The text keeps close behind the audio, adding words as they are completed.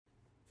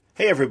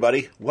Hey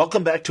everybody,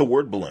 welcome back to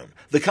Word Balloon,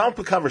 the comic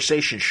book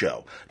conversation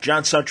show.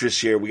 John Suntress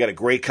here. We got a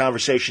great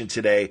conversation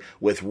today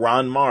with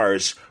Ron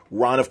Marz.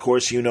 Ron, of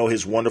course, you know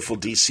his wonderful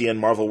DC and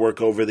Marvel work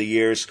over the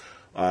years.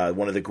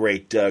 One of the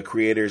great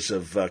creators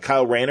of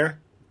Kyle Rayner,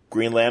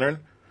 Green Lantern,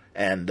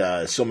 and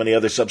so many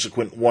other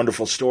subsequent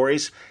wonderful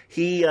stories.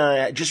 He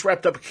just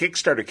wrapped up a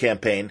Kickstarter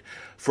campaign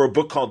for a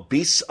book called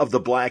Beasts of the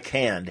Black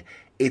Hand.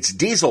 It's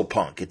Diesel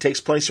Punk. It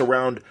takes place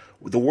around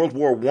the World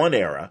War I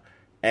era.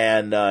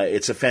 And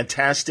it's a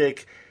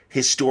fantastic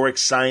historic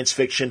science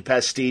fiction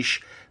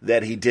pastiche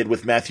that he did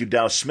with Mathew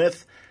Dow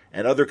Smith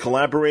and other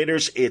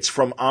collaborators. It's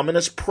from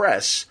Ominous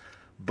Press,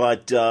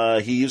 but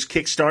he used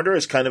Kickstarter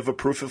as kind of a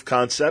proof of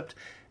concept,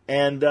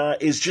 and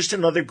is just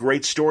another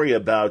great story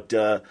about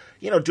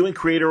doing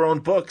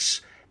creator-owned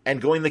books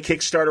and going the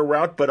Kickstarter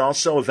route, but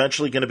also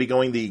eventually going to be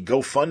going the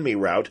GoFundMe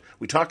route.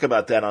 We talk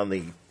about that on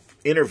the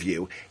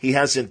interview. He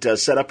hasn't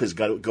set up his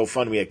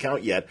GoFundMe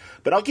account yet,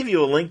 but I'll give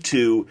you a link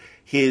to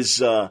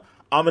his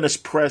Ominous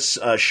Press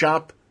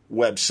shop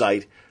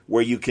website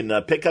where you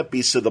can pick up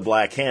Beasts of the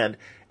Black Hand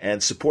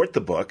and support the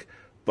book.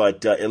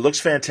 But it looks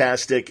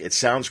fantastic. It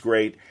sounds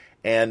great.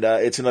 And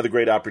it's another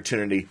great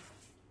opportunity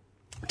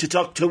to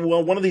talk to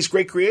one of these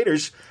great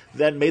creators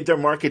that made their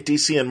mark at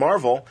DC and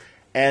Marvel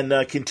and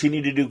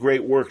continue to do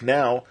great work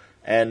now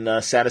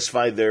and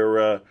satisfy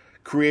their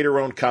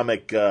creator-owned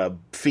comic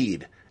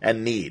feed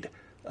and need.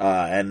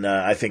 And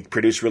I think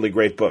produce really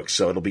great books.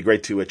 So it'll be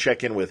great to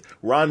check in with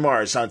Ron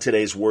Marz on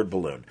today's Word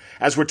Balloon.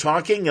 As we're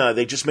talking,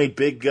 they just made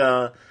big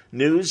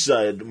news.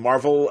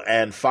 Marvel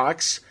and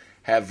Fox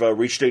have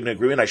reached an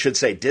agreement. I should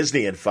say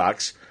Disney and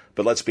Fox.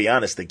 But let's be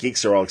honest, the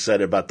geeks are all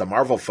excited about the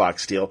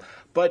Marvel-Fox deal.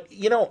 But,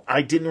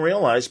 I didn't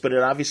realize, but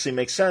it obviously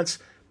makes sense.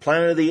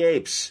 Planet of the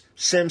Apes,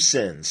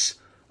 Simpsons,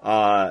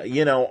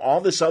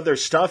 all this other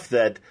stuff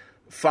that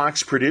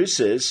Fox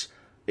produces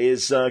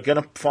is going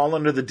to fall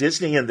under the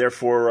Disney and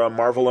therefore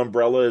Marvel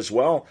umbrella as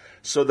well.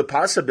 So the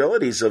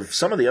possibilities of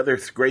some of the other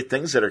great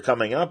things that are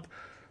coming up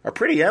are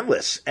pretty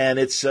endless. And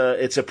it's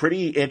a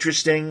pretty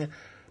interesting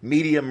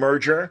media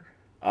merger.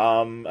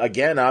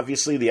 Again,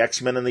 obviously the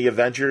X-Men and the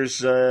Avengers,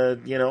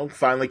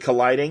 finally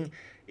colliding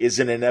is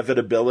an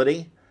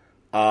inevitability.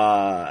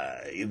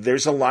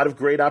 There's a lot of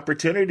great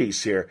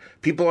opportunities here.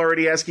 People are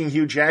already asking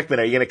Hugh Jackman,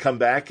 are you going to come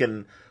back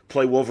and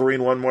play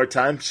Wolverine one more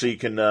time so you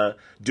can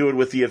do it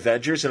with the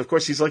Avengers? And of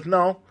course he's like,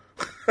 no.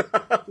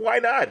 Why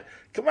not?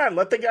 Come on,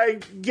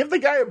 give the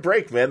guy a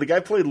break, man. The guy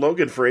played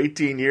Logan for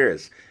 18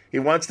 years. He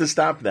wants to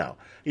stop now.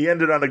 He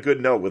ended on a good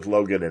note with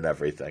Logan and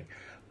everything.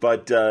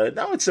 But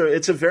no, it's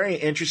a very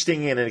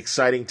interesting and an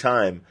exciting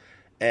time.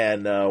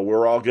 And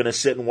we're all going to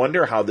sit and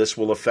wonder how this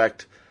will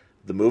affect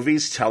the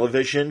movies,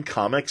 television,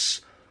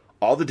 comics,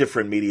 all the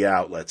different media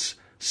outlets.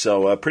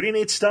 So pretty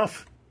neat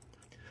stuff.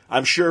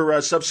 I'm sure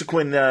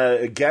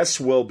subsequent guests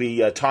will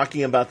be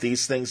talking about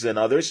these things and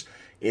others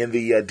in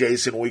the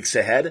days and weeks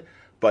ahead.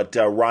 But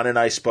Ron and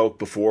I spoke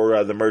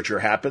before the merger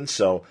happened,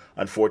 so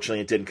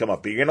unfortunately it didn't come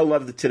up. But you're going to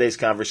love today's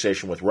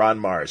conversation with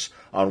Ron Marz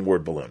on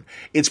Word Balloon.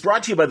 It's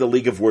brought to you by the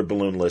League of Word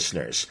Balloon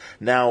listeners.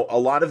 Now, a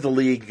lot of the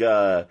League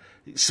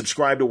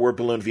subscribe to Word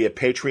Balloon via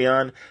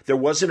Patreon. There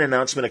was an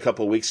announcement a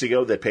couple of weeks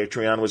ago that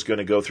Patreon was going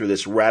to go through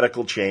this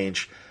radical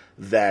change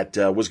that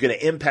was going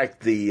to impact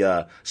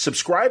the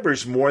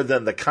subscribers more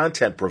than the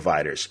content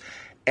providers.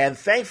 And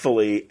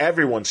thankfully,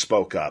 everyone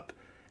spoke up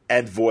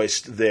and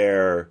voiced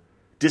their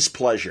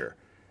displeasure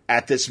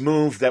at this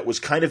move that was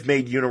kind of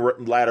made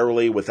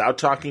unilaterally without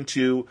talking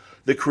to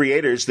the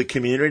creators, the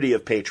community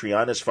of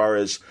Patreon, as far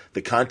as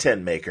the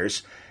content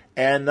makers.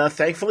 And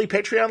thankfully,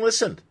 Patreon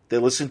listened. They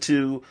listened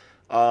to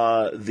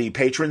the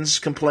patrons'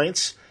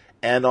 complaints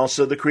and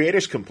also the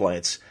creators'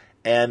 complaints.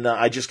 And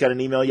I just got an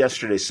email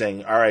yesterday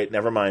saying, all right,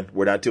 never mind.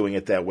 We're not doing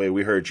it that way.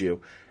 We heard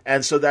you.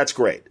 And so that's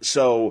great.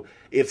 So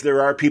if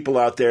there are people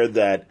out there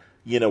that,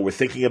 were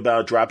thinking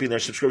about dropping their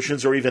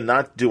subscriptions or even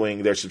not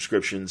doing their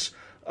subscriptions,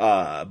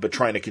 but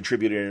trying to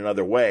contribute in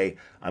another way,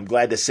 I'm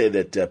glad to say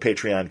that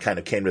Patreon kind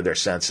of came to their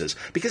senses,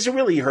 because it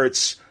really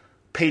hurts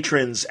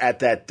patrons at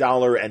that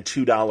 $1 and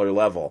 $2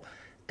 level.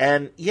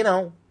 And,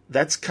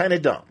 that's kind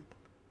of dumb,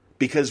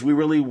 because we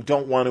really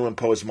don't want to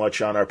impose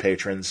much on our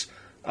patrons.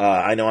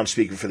 I know I'm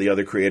speaking for the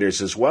other creators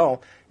as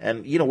well.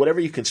 And, whatever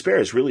you can spare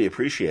is really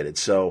appreciated.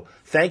 So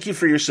thank you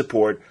for your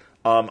support.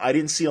 I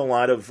didn't see a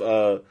lot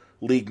of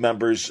League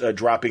members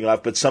dropping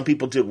off, but some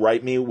people did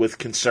write me with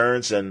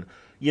concerns and,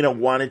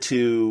 wanted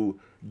to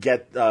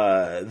get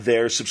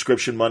their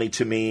subscription money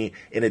to me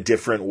in a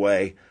different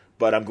way.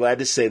 But I'm glad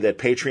to say that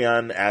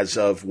Patreon, as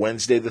of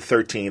Wednesday the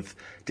 13th,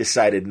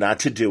 decided not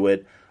to do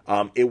it.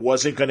 It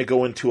wasn't going to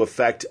go into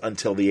effect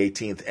until the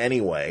 18th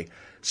anyway.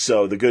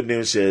 So the good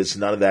news is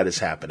none of that is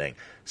happening.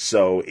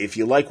 So if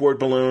you like Word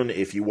Balloon,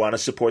 if you want to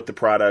support the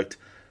product,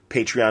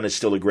 Patreon is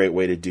still a great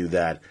way to do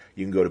that.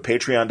 You can go to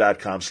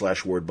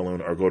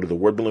patreon.com/wordballoon or go to the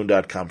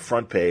wordballoon.com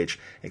front page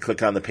and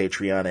click on the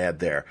Patreon ad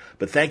there.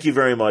 But thank you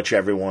very much,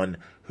 everyone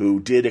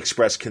who did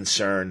express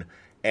concern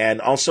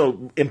and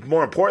also,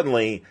 more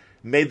importantly,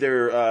 made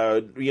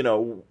their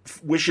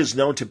wishes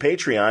known to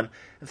Patreon.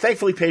 And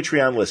thankfully,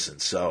 Patreon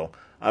listens. So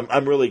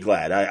I'm really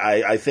glad.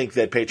 I think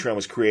that Patreon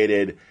was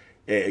created,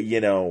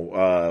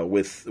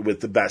 with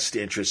the best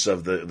interests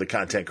of the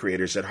content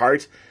creators at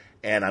heart,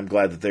 and I'm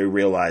glad that they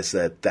realized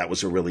that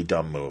was a really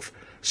dumb move.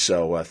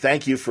 So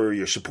thank you for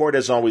your support,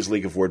 as always,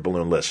 League of Word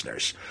Balloon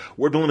listeners.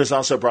 Word Balloon is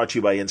also brought to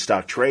you by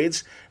InStock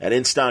Trades at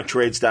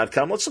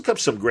InStockTrades.com. Let's look up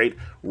some great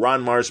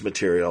Ron Marz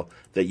material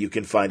that you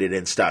can find at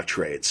InStock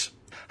Trades.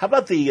 How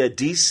about the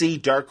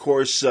DC Dark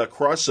Horse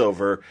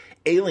crossover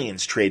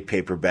Aliens trade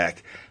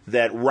paperback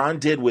that Ron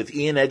did with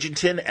Ian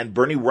Edgington and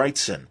Bernie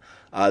Wrightson?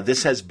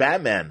 This has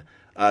Batman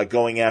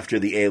going after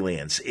the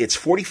aliens. It's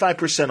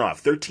 45%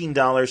 off,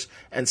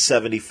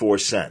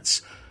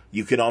 $13.74.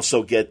 You can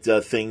also get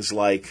things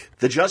like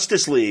the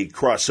Justice League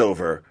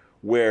crossover,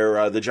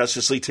 where the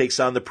Justice League takes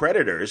on the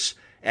Predators,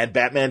 and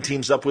Batman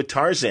teams up with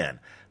Tarzan.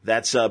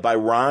 That's by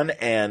Ron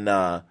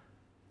and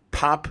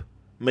Pop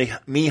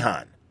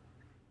Meehan.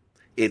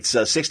 It's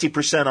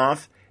 60%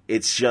 off.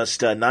 It's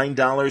just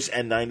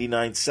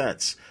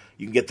 $9.99.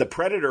 You can get the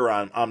Predator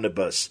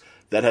omnibus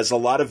that has a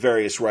lot of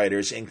various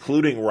writers,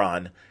 including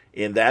Ron,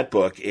 in that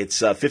book.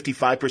 It's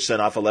 55%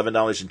 off,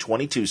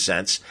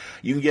 $11.22.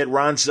 You can get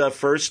Ron's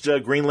first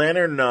Green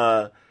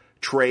Lantern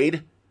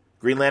trade,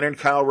 Green Lantern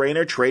Kyle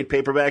Rayner trade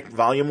paperback,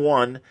 Volume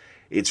 1.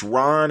 It's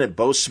Ron and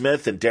Bo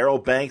Smith and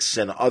Daryl Banks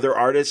and other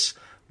artists,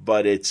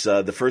 but it's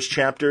the first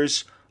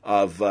chapters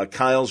of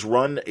Kyle's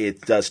run.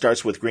 It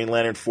starts with Green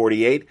Lantern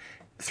 48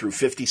 through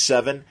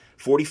 57,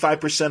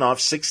 45% off,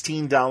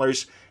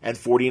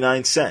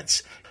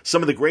 $16.49.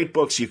 Some of the great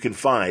books you can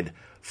find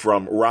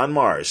from Ron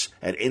Marz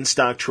at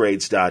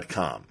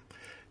InStockTrades.com.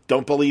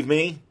 Don't believe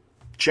me?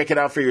 Check it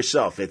out for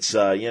yourself. It's,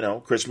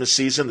 Christmas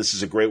season. This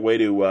is a great way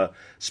to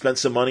spend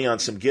some money on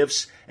some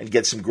gifts and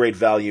get some great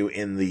value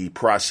in the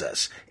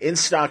process.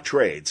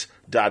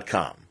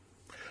 InStockTrades.com.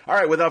 All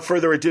right, without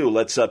further ado,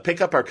 let's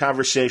pick up our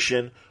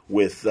conversation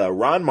with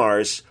Ron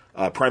Marz,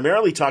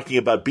 primarily talking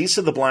about Beasts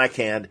of the Black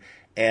Hand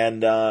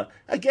and,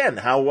 again,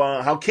 how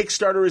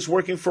Kickstarter is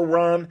working for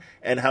Ron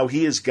and how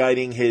he is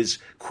guiding his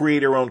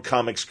creator-owned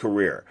comics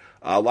career.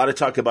 A lot of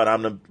talk about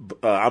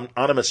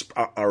Ominous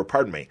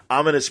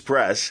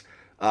Press,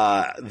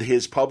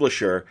 his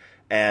publisher,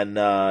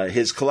 and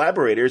his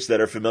collaborators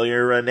that are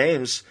familiar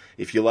names.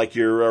 If you like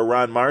your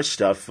Ron Marz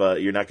stuff,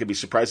 you're not going to be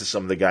surprised at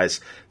some of the guys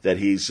that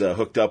he's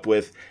hooked up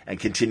with and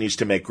continues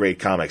to make great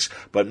comics.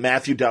 But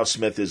Mathew Dow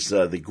Smith is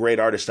the great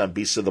artist on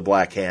Beasts of the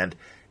Black Hand,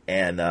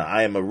 and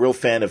I am a real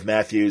fan of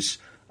Mathew's.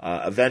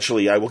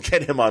 Eventually, I will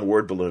get him on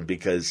Word Balloon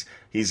because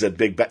he's a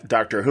big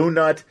Doctor Who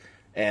nut,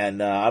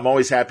 and I'm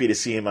always happy to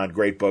see him on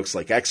great books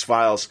like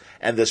X-Files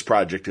and this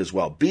project as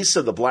well. Beasts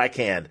of the Black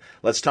Hand.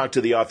 Let's talk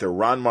to the author,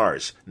 Ron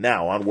Marz,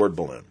 now on Word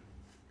Balloon.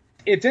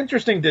 It's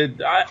interesting to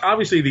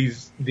obviously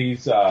these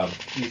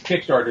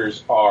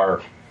Kickstarters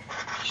are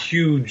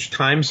huge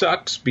time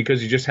sucks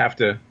because you just have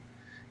to,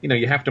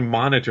 you have to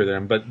monitor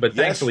them. But yes.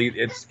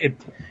 Thankfully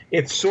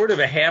it's sort of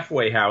a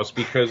halfway house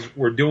because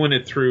we're doing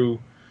it through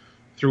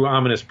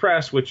Ominous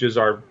Press, which is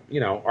our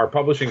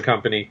publishing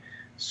company.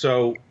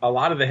 So a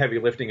lot of the heavy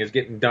lifting is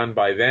getting done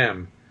by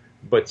them,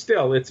 but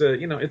still, it's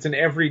an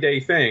everyday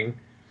thing.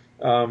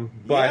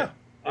 But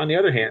on the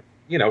other hand,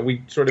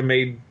 we sort of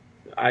made.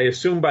 I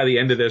assume by the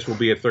end of this, we'll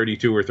be at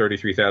 $32,000 or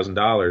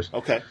 $33,000.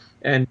 Okay.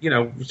 And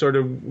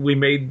we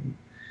made,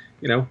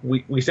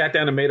 we sat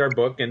down and made our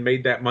book and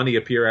made that money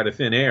appear out of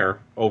thin air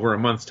over a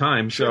month's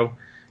time. Sure. So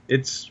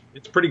it's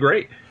pretty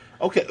great.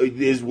 Okay,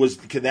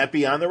 can that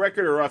be on the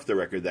record or off the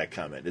record? That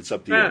comment, it's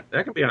up to you.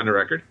 That can be on the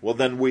record. Well,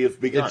 then we have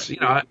begun.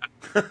 Yeah.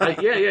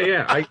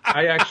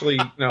 I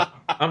actually,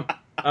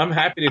 I'm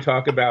happy to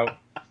talk about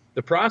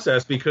the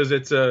process because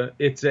it's a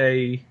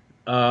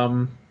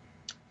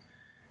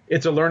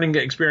learning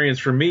experience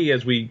for me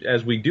as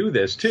we do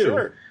this too.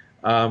 Sure.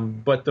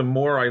 But the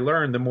more I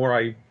learn, the more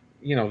I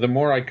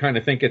kind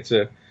of think it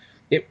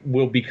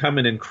will become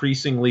an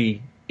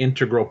increasingly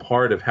integral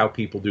part of how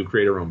people do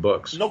creator-owned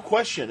books. No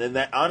question. And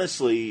that,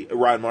 honestly,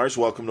 Ron Marz,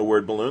 welcome to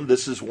Word Balloon.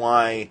 This is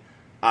why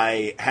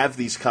I have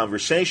these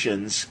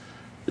conversations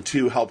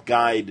to help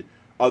guide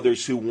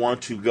others who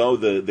want to go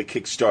the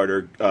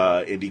Kickstarter,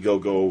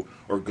 Indiegogo,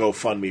 or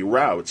GoFundMe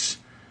routes,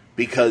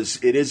 because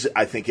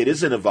I think it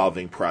is an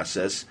evolving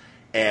process.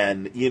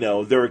 And,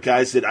 there are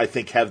guys that I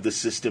think have the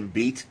system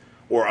beat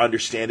or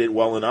understand it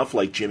well enough,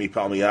 like Jimmy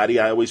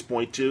Palmiotti I always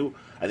point to.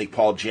 I think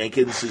Paul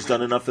Jenkins has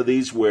done enough of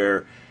these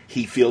where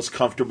he feels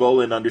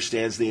comfortable and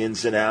understands the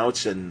ins and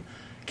outs and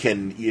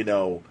can,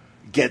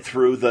 get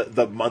through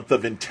the month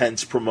of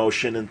intense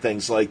promotion and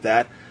things like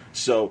that.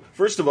 So,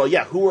 first of all,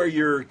 who are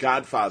your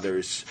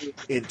godfathers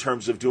in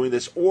terms of doing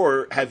this?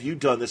 Or have you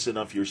done this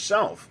enough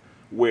yourself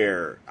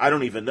where, I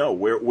don't even know,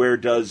 where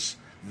does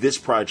this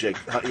project,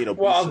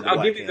 Well,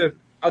 I'll give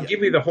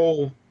you the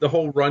whole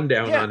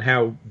rundown on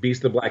how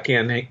Beast of the Black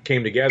Hand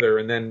came together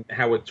and then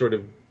how it sort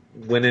of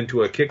went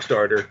into a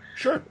Kickstarter.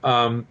 Sure.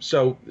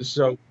 So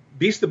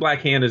Beast of the Black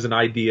Hand is an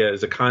idea,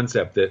 is a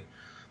concept that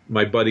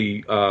my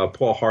buddy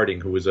Paul Harding,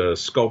 who was a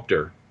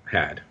sculptor,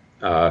 had.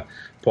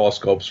 Paul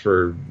sculpts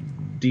for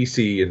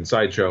DC and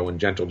Sideshow and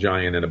Gentle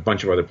Giant and a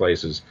bunch of other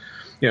places.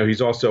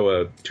 he's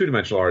also a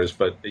two-dimensional artist,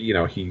 but he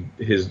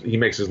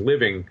makes his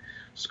living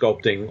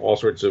sculpting all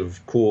sorts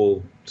of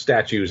cool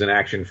statues and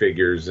action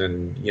figures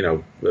and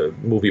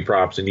movie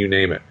props and you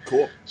name it.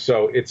 Cool.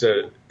 So it's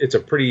a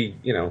pretty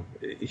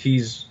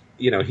he's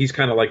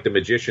kind of like the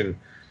magician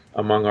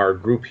among our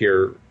group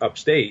here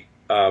upstate,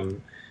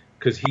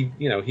 because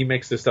he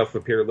makes this stuff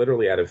appear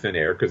literally out of thin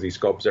air because he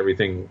sculpts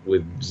everything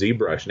with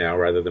ZBrush now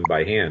rather than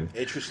by hand.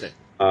 Interesting.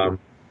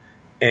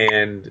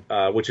 And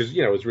which is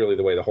is really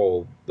the way the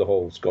whole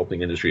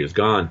sculpting industry has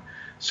gone.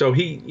 So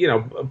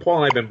Paul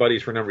and I have been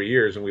buddies for a number of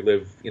years, and we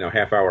live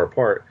half hour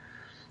apart.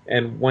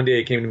 And one day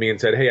he came to me and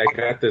said, "Hey, I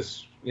got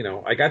this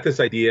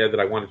idea that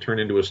I want to turn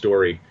into a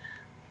story,"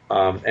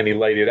 and he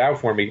laid it out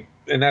for me,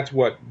 and that's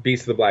what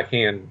Beast of the Black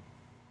Hand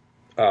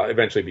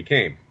eventually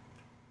became.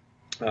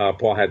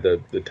 Paul had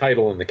the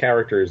title and the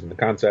characters and the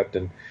concept,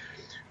 and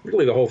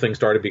really the whole thing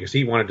started because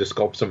he wanted to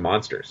sculpt some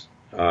monsters.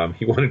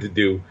 He wanted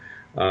to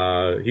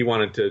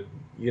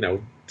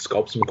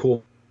sculpt some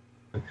cool.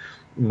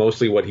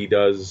 Mostly what he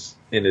does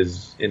in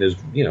his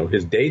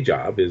his day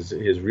job,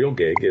 his real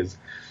gig is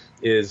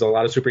a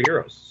lot of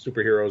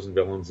superheroes and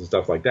villains and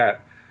stuff like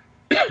that,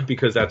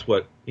 because that's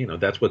what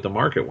the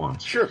market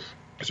wants. Sure.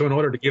 So in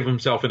order to give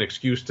himself an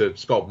excuse to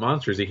sculpt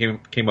monsters, he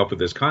came up with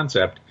this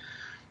concept,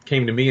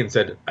 came to me and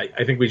said,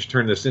 I think we should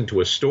turn this into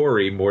a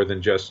story more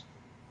than just,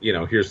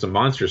 here's some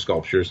monster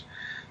sculptures.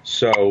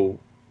 So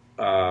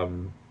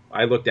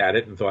I looked at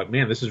it and thought,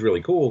 man, this is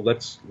really cool.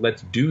 Let's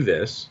do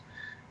this.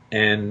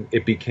 And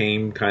it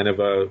became kind of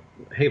a,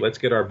 hey, let's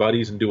get our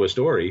buddies and do a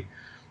story.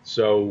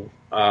 So,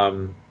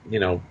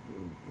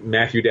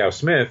 Mathew Dow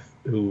Smith,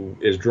 who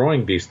is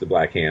drawing Beast of the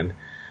Black Hand,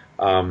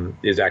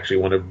 is actually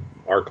one of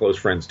our close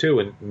friends too.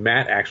 And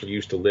Matt actually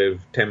used to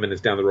live 10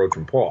 minutes down the road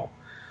from Paul.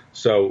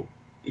 So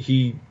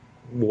he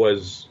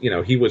was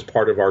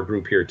part of our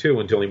group here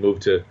too until he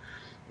moved to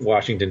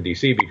Washington,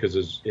 D.C. because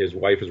his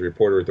wife is a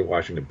reporter at the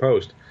Washington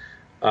Post.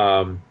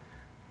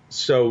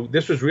 So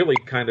this was really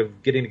kind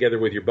of getting together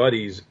with your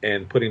buddies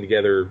and putting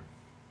together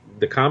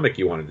the comic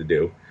you wanted to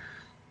do,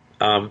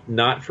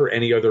 not for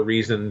any other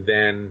reason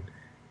than,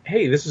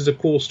 hey, this is a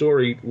cool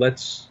story.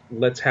 Let's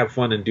have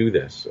fun and do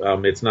this.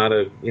 It's not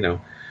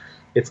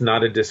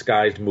a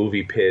disguised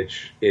movie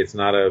pitch. It's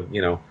not a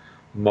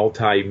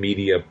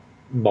multimedia,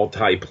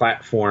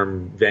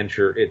 multi-platform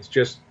venture. It's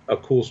just a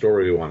cool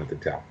story we wanted to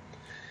tell.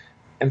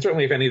 And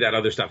certainly, if any of that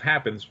other stuff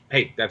happens,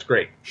 hey, that's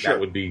great. Sure. That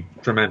would be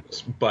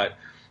tremendous. But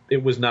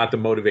it was not the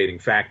motivating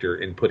factor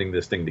in putting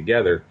this thing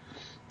together.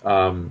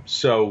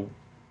 So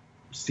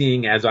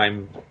seeing as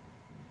I'm,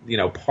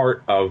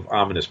 part of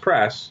Ominous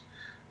Press,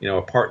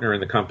 a partner in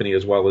the company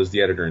as well as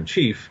the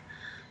editor-in-chief,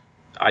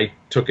 I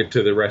took it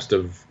to the rest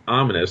of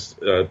Ominous,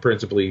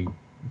 principally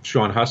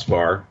Sean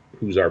Husvar,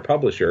 who's our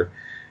publisher,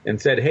 and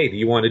said, hey, do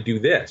you want to do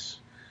this?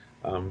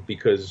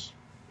 Because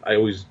I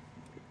always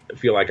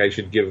feel like I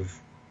should give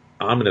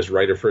Ominous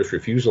right of first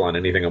refusal on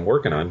anything I'm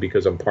working on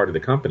because I'm part of the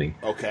company.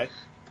 Okay.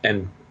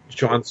 And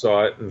Sean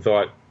saw it and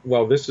thought,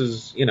 well, this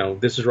is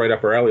right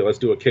up our alley. Let's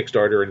do a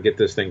Kickstarter and get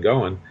this thing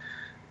going.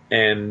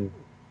 And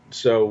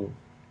so,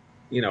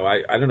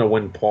 I don't know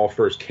when Paul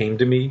first came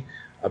to me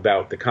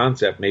about the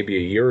concept, maybe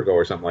a year ago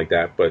or something like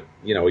that. But,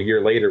 a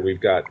year later,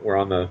 we're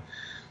on the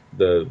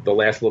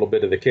last little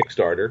bit of the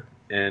Kickstarter,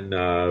 and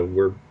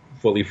we're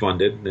fully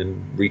funded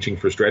and reaching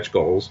for stretch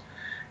goals.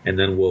 And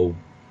then we'll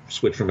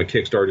switch from a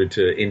Kickstarter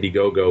to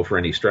Indiegogo for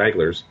any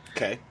stragglers.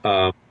 Okay.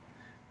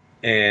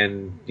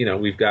 And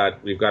we've got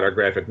our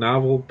graphic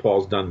novel.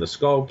 Paul's done the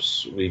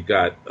sculpts. We've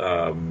got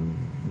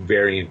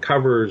variant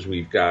covers.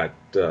 We've got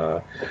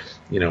die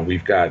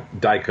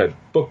cut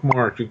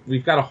bookmarks.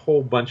 We've got a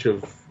whole bunch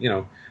of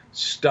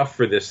stuff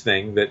for this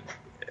thing that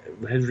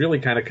has really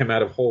kind of come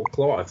out of whole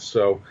cloth.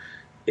 So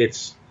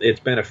it's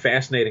been a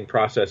fascinating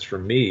process for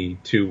me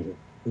to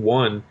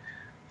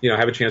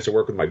have a chance to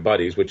work with my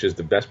buddies, which is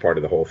the best part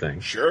of the whole thing.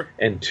 Sure.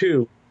 And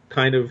two,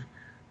 kind of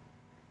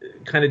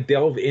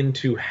delve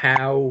into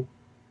how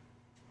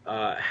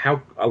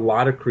a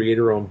lot of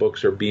creator-owned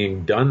books are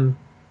being done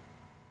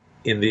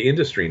in the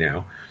industry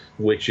now,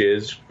 which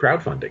is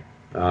crowdfunding.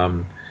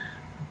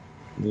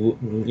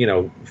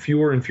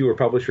 Fewer and fewer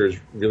publishers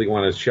really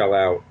want to shell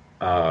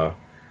out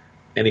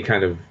any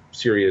kind of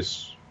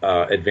serious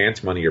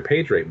advance money or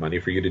page rate money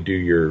for you to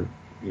do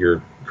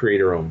your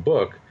creator-owned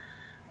book.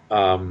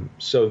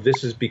 So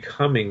this is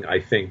becoming, I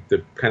think,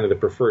 the kind of the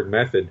preferred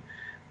method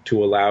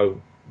to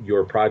allow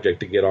your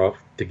project to get off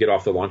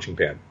the launching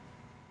pad.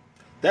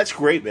 That's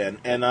great, man.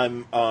 And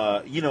I'm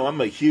a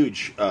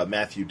huge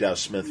Mathew Dow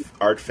Smith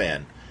art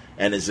fan,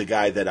 and is a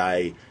guy that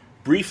I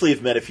briefly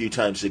have met a few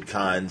times at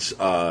cons,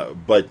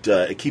 but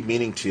I keep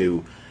meaning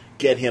to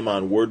get him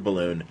on Word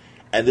Balloon.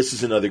 And this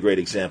is another great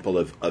example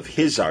of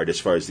his art as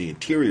far as the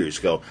interiors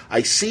go.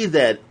 I see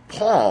that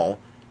Paul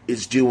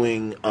is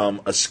doing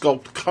a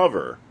sculpt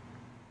cover.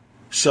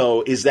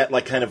 So is that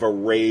like kind of a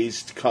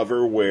raised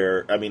cover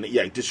where,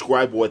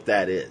 describe what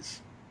that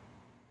is.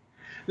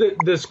 The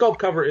sculpt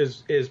cover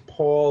is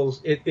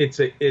Paul's.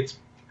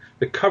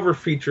 The cover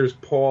features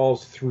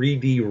Paul's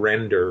 3D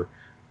render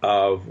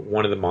of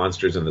one of the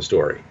monsters in the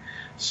story.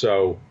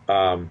 So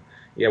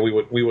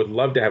we would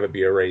love to have it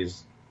be a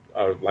raised,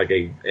 like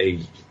a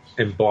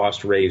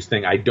embossed raised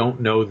thing. I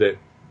don't know that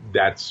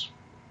that's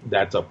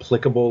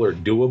applicable or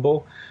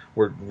doable.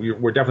 We're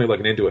definitely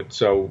looking into it.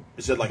 So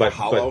is it like a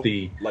hollow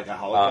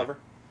cover?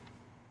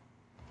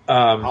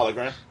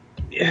 Hologram?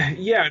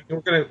 Yeah,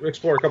 we're going to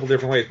explore a couple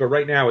different ways, but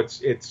right now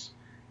it's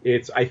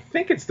I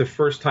think it's the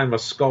first time a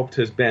sculpt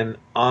has been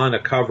on a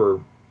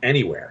cover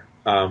anywhere.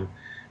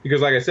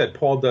 Because like I said,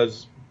 Paul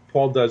does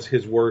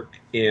his work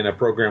in a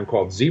program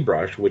called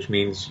ZBrush, which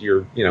means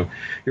you're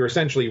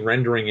essentially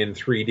rendering in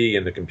 3D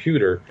in the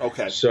computer.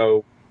 Okay.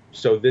 So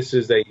this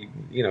is the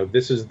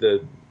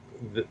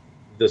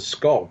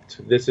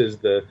sculpt. This is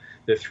the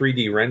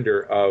 3D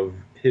render of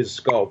his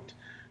sculpt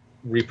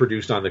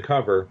reproduced on the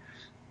cover,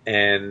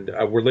 and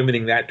we're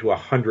limiting that to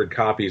 100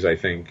 copies, I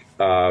think.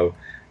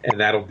 And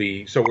that'll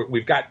be so.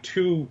 We've got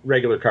two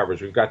regular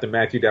covers. We've got the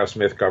Mathew Dow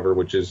Smith cover,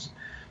 which is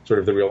sort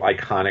of the real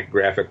iconic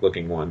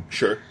graphic-looking one.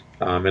 Sure.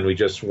 And we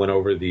just went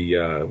over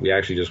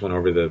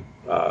the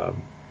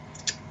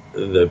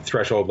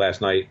threshold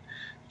last night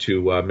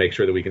to make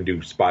sure that we can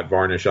do spot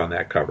varnish on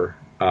that cover.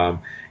 And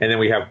then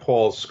we have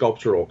Paul's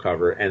sculptural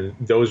cover, and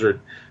those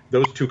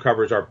two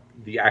covers are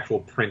the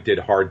actual printed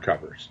hard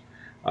covers.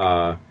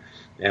 And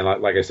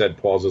like I said,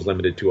 Paul's is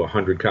limited to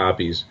 100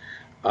 copies,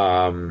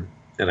 and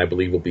I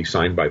believe will be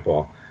signed by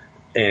Paul.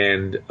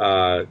 And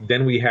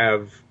then we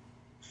have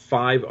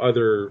 5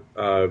 other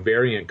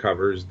variant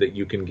covers that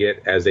you can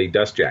get as a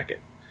dust jacket,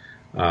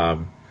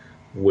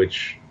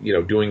 which,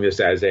 doing this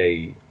as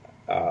a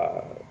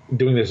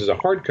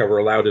hardcover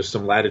allowed us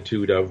some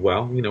latitude of,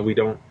 we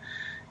don't.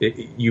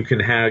 You're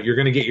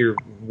going to get your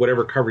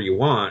whatever cover you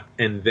want,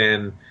 and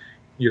then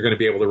you're going to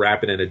be able to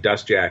wrap it in a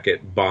dust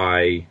jacket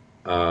by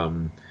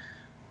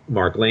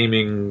Mark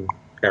Laming,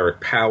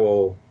 Eric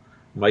Powell,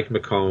 Mike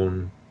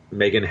McCone,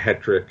 Megan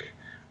Hetrick,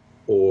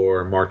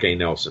 or Mark A.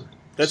 Nelson.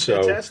 That's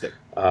fantastic.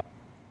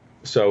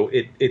 So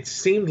it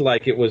seemed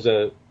like it was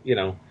it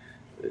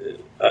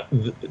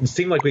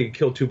seemed like we could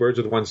kill 2 birds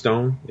with 1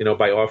 stone,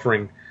 by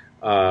offering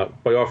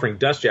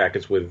dust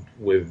jackets with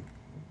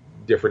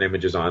different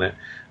images on it.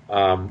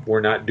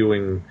 We're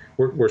doing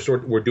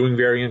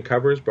variant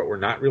covers, but we're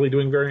not really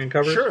doing variant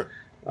covers. Sure.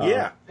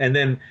 Yeah. And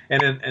then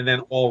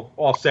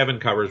all 7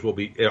 covers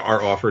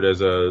are offered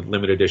as a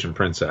limited edition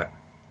print set.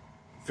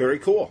 Very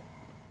cool.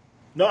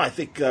 No, I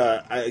think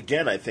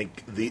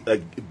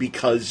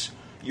because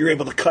you're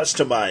able to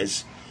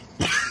customize.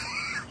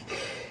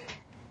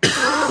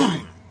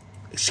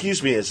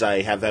 Excuse me, as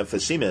I have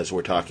emphysema as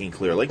we're talking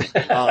clearly.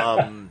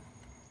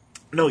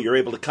 No, you're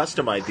able to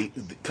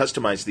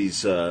customize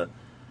these,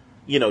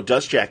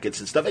 dust jackets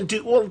and stuff, and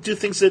do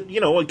things that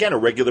again a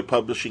regular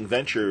publishing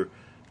venture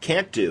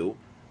can't do.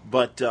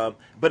 But am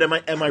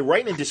I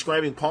right in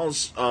describing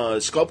Paul's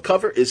sculpt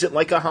cover? Is it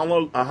like a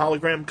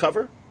hologram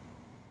cover?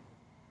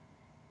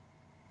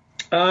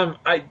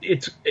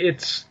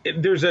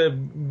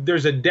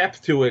 There's a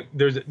depth to it.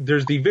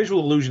 There's the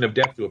visual illusion of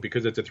depth to it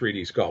because it's a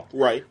 3D sculpt,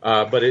 right?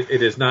 But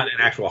it is not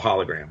an actual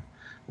hologram.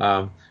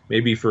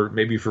 Maybe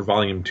for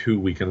volume 2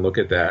 we can look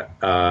at that.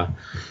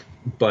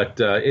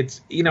 But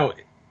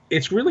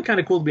it's really kind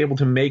of cool to be able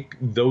to make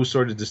those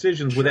sort of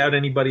decisions without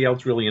anybody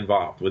else really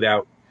involved,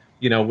 without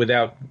an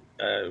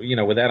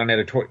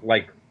editorial,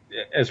 like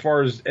as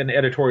far as an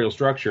editorial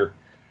structure.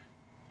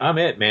 I'm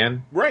it,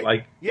 man. Right.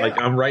 Like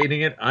I'm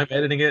writing it, I'm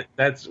editing it.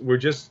 We're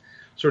just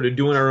sort of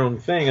doing our own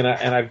thing, and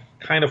I've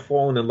kind of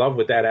fallen in love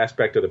with that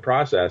aspect of the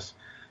process,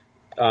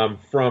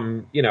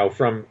 from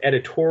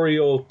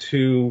editorial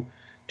to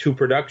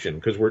production,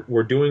 because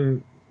we're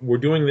doing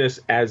this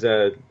as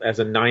a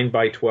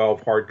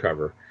 9x12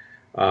 hardcover.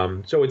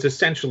 So it's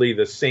essentially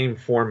the same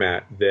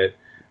format that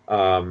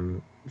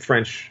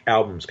French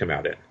albums come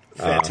out in.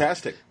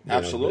 Fantastic.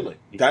 Absolutely.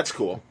 That's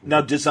cool.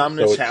 Now, does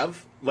Omnibus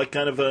have like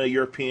kind of a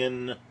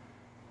European,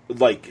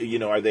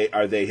 are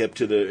they hip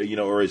to the,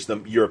 or is the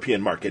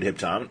European market hip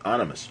to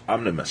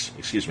Omnibus,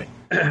 excuse me.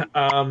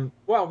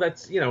 Well,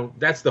 that's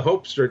the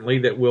hope, certainly,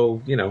 that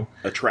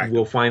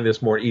we'll find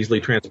this more easily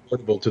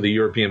transportable to the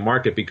European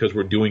market, because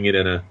we're doing it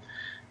in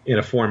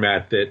a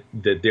format that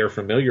they're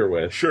familiar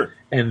with. Sure.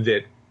 And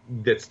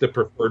that's the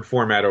preferred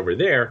format over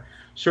there.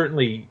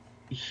 Certainly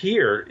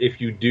here, if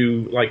you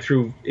do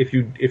if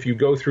you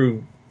go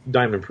through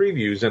Diamond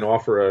Previews and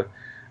offer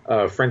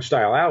a French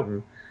style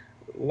album,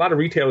 a lot of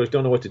retailers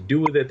don't know what to do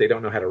with it. They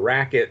don't know how to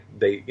rack it.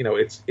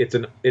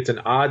 It's an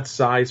odd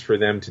size for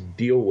them to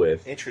deal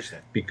with. Interesting.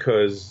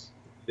 Because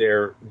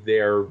they're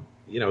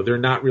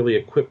not really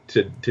equipped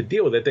to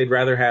deal with it. They'd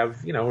rather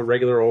have a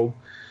regular old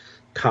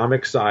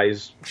comic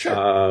size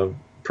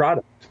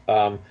product.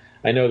 I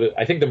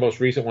think the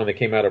most recent one that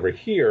came out over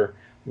here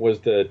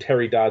was the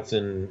Terry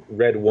Dodson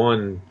Red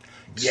One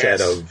set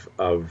of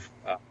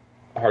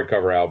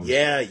hardcover albums.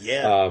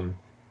 Yeah.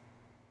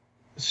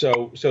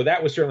 So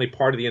that was certainly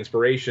part of the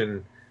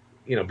inspiration,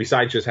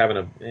 besides just having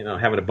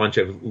a bunch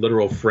of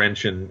literal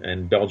French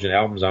and Belgian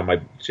albums on my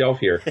shelf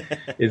here,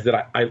 is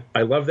that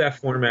I love that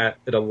format.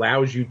 It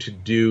allows you to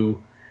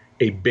do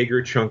a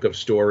bigger chunk of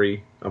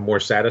story, a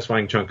more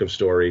satisfying chunk of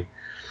story,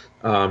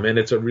 and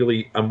it's a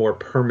more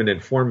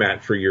permanent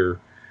format for your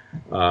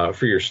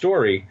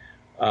story.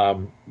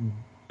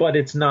 But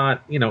it's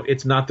not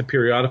the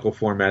periodical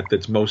format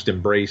that's most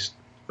embraced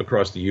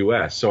across the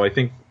U.S. So I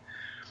think,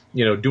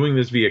 doing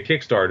this via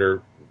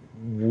Kickstarter,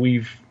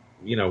 we've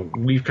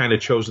kind of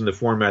chosen the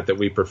format that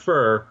we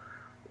prefer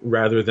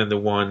rather than the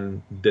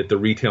one that the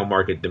retail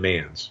market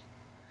demands.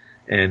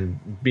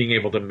 And being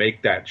able to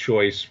make that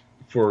choice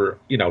for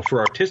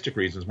artistic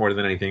reasons more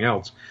than anything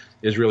else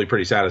is really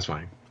pretty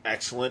satisfying.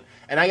 Excellent.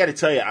 And I got to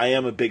tell you, I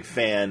am a big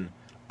fan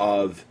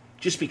of,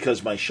 just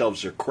because my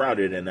shelves are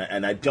crowded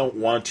and I don't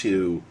want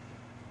to,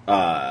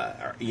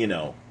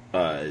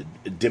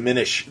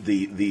 diminish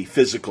the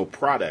physical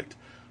product,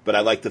 but I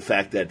like the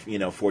fact that,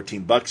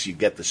 $14 you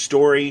get the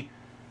story,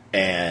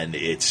 and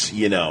it's,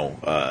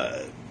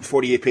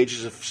 48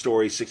 pages of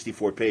story,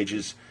 64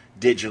 pages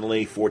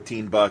digitally,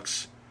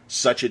 $14,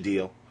 such a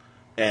deal.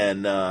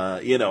 And,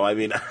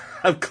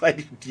 I'm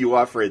glad you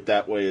offer it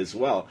that way as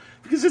well,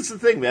 because it's the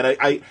thing, man.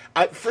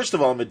 I first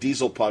of all, I'm a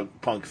Diesel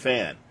Punk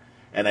fan,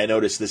 and I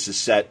noticed this is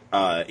set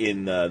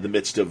in the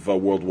midst of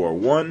World War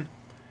I.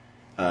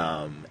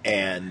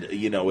 And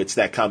it's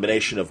that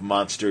combination of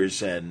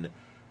monsters and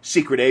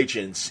secret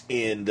agents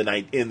in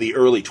the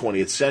early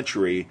 20th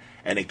century,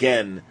 and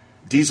again,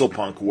 Diesel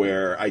Punk,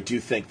 where I do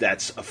think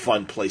that's a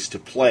fun place to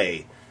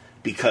play,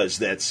 because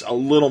that's a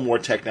little more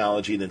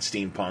technology than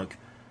steampunk,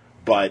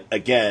 but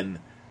again,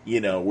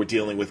 we're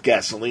dealing with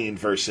gasoline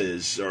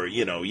versus,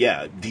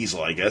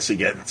 diesel, I guess,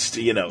 against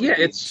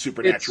it's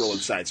supernatural and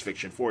science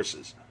fiction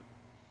forces.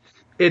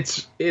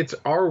 It's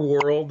our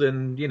world,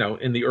 and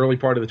in the early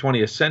part of the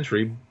 20th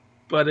century,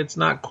 but it's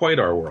not quite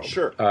our world.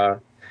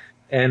 Sure.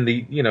 And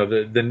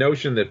the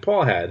notion that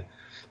Paul had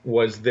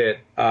was that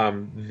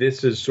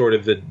this is sort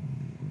of the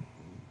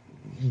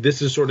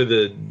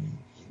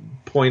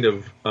point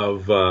of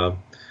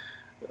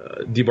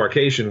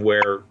debarkation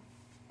where,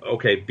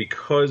 okay,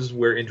 because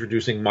we're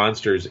introducing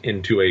monsters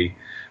into a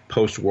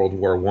post-World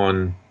War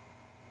I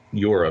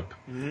Europe,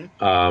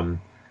 mm-hmm.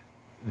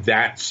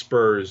 That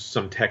spurs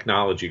some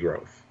technology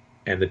growth,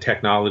 and the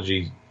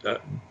technology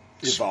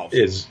evolves.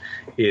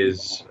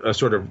 Is a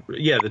sort of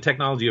the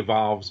technology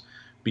evolves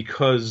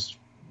because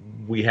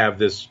we have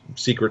this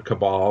secret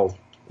cabal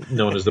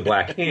known as the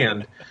Black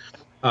Hand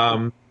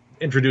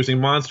introducing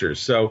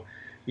monsters. So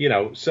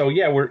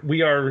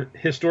we are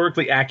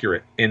historically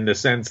accurate in the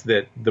sense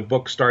that the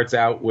book starts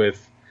out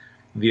with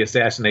the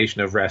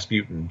assassination of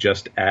Rasputin,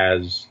 just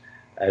as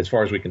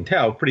far as we can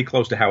tell, pretty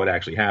close to how it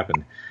actually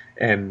happened.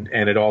 And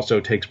it also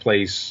takes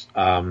place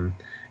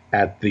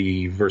at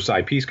the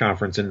Versailles Peace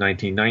Conference in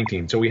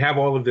 1919. So we have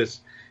all of this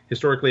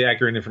historically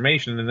accurate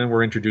information, and then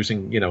we're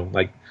introducing,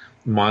 like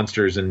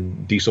monsters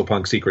and Diesel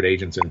Punk secret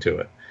agents into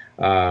it.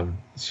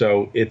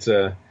 So it's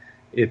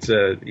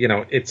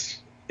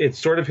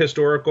sort of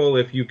historical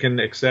if you can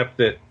accept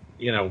that,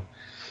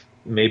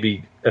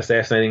 maybe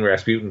assassinating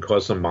Rasputin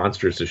caused some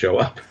monsters to show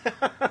up.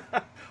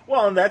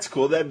 Well, and that's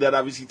cool. That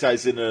obviously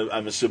ties into,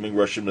 I'm assuming,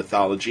 Russian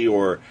mythology,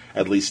 or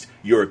at least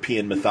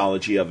European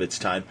mythology of its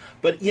time.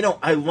 But,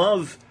 I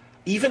love,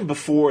 even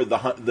before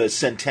the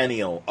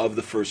centennial of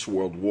the First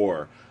World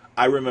War,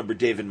 I remember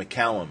David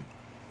McCallum,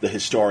 the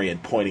historian,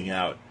 pointing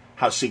out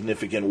how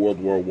significant World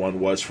War I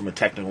was from a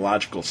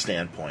technological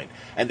standpoint,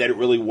 and that it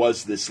really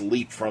was this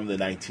leap from the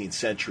 19th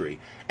century.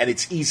 And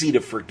it's easy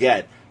to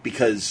forget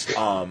because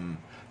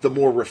the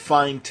more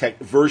refined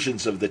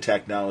versions of the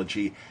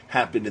technology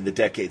happened in the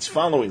decades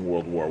following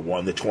World War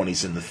I, the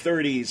 20s and the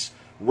 30s.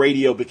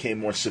 Radio became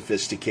more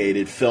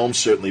sophisticated. Film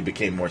certainly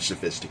became more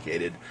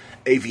sophisticated.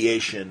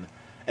 Aviation.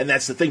 And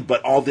that's the thing.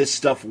 But all this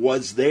stuff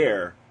was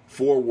there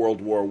for World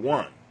War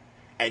I.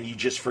 And you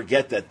just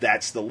forget that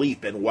that's the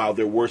leap. And while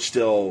there were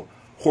still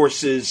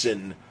horses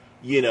and,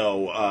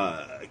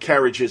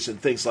 carriages and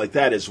things like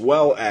that, as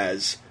well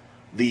as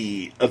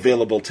the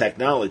available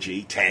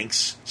technology,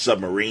 tanks,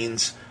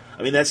 submarines,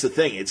 I mean, that's the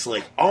thing. It's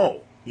like,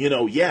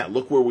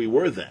 look where we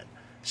were then.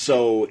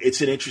 So it's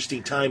an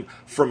interesting time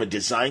from a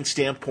design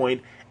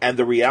standpoint and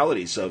the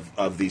realities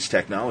of these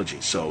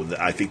technologies. So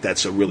I think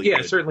that's a really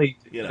good, certainly.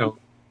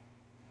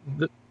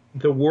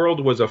 The world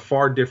was a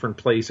far different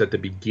place at the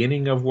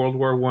beginning of World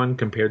War I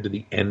compared to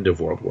the end of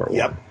World War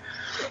I.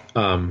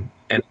 And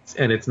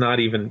it's not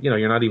even,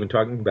 you're not even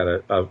talking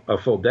about a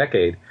full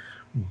decade,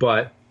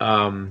 but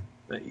that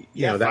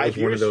was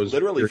one of those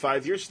literally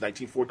 5 years,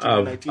 1914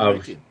 to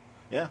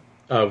 1919.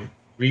 Of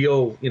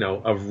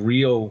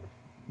real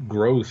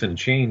growth and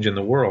change in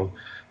the world.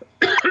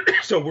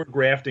 So we're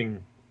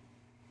grafting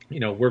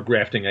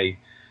a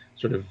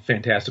sort of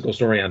fantastical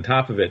story on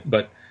top of it,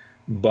 but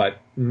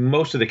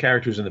most of the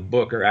characters in the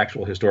book are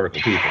actual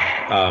historical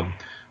people.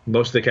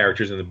 Most of the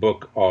characters in the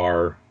book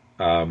are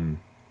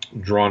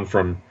drawn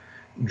from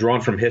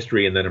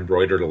history and then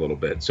embroidered a little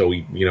bit. So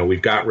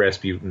we've got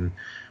Rasputin,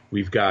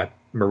 we've got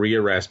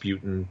Maria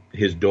Rasputin,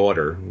 his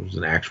daughter, who's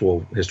an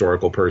actual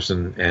historical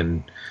person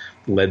and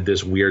led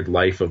this weird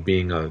life of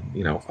being a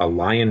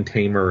lion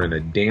tamer and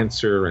a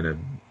dancer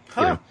and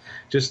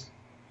just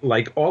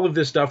like all of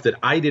this stuff that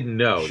I didn't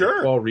know.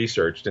 Sure. Paul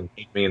researched and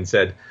came to me and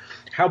said,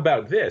 how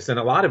about this? And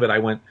a lot of it I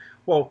went,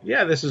 well,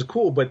 yeah, this is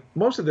cool, but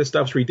most of this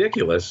stuff's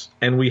ridiculous,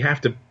 and we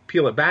have to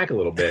peel it back a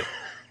little bit.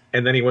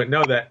 And then he went,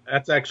 no,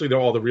 that's actually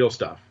all the real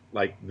stuff.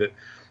 Like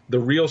the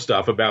real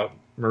stuff about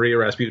Maria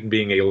Rasputin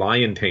being a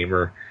lion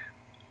tamer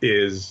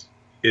is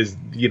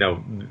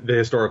the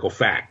historical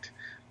fact.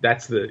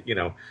 That's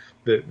the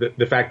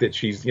fact that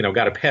she's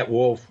got a pet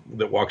wolf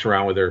that walks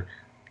around with her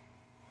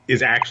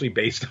is actually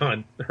based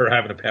on her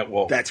having a pet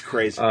wolf. That's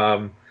crazy.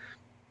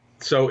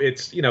 So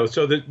it's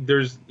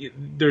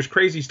there's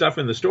crazy stuff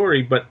in the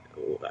story, but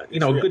a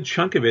good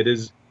chunk of it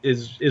is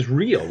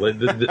real.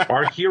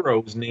 Our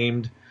hero is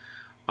named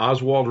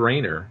Oswald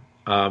Rayner,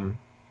 and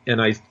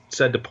I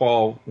said to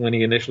Paul when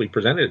he initially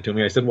presented it to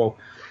me, I said, well,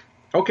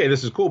 okay,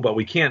 this is cool, but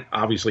we can't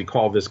obviously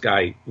call this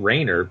guy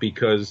Rayner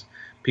because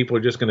people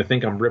are just going to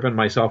think I'm ripping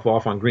myself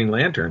off on Green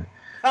Lantern.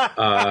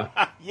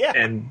 Yeah.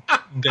 And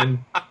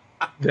then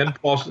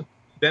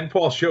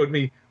Paul showed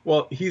me,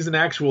 well, he's an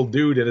actual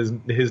dude,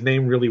 and his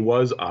name really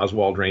was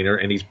Oswald Rayner,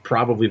 and he's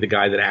probably the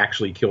guy that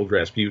actually killed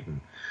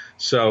Rasputin.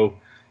 So,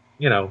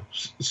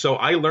 so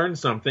I learned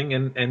something,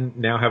 and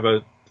now have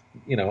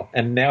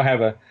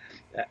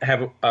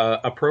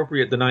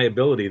appropriate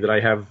deniability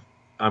that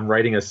I'm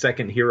writing a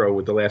second hero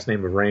with the last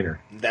name of Rayner.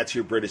 That's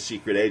your British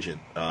secret agent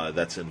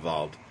that's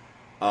involved.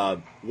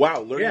 Wow,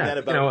 learning that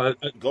about.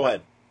 Go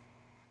ahead.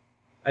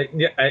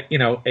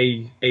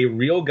 A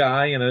real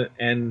guy,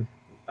 and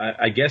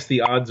I guess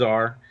the odds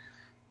are,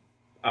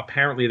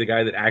 apparently the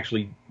guy that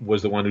actually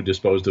was the one who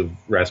disposed of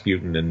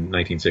Rasputin in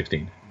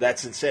 1916.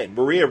 That's insane.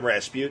 Maria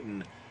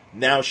Rasputin,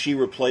 now she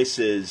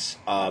replaces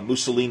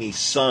Mussolini's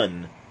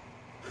son,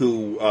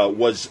 who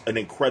was an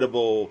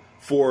incredible,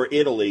 for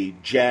Italy,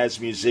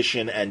 jazz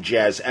musician and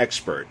jazz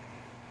expert,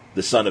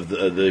 the son of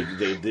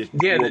the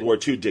World War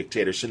II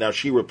dictator. So now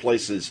she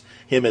replaces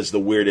him as the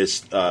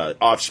weirdest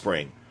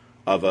offspring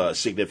of a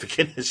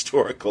significant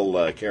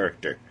historical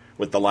character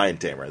with the lion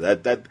tamer.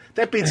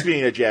 That beats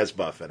being a jazz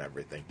buff and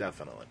everything,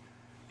 definitely.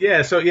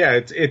 Yeah, so yeah,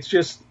 it's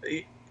just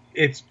it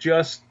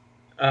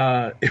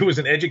was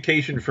an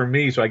education for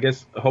me, so I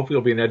guess hopefully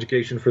it'll be an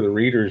education for the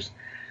readers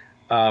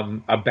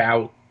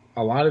about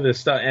a lot of this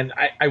stuff. And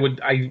I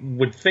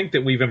would think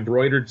that we've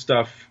embroidered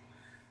stuff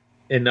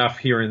enough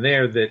here and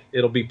there that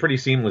it'll be pretty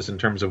seamless in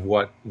terms of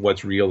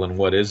what's real and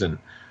what isn't.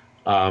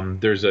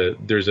 There's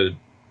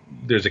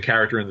a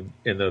character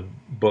in the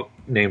book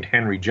named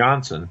Henry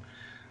Johnson,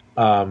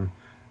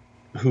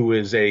 who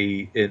is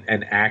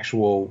an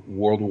actual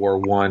World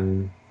War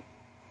I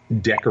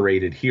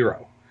decorated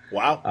hero.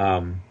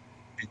 Wow.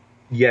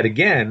 Yet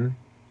again,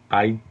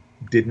 I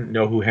didn't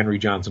know who Henry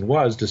Johnson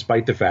was,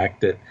 despite the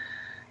fact that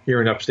here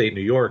in upstate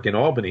New York, in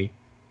Albany,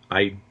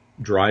 I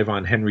drive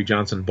on Henry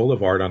Johnson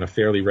Boulevard on a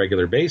fairly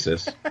regular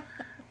basis.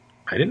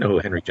 I didn't know who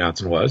Henry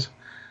Johnson was.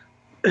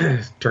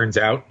 Turns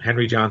out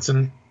Henry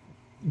Johnson,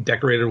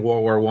 decorated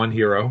World War I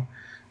hero,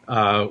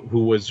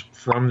 who was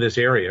from this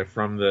area,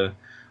 from the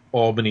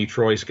Albany,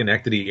 Troy,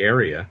 Schenectady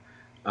area,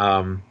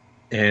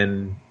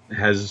 and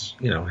has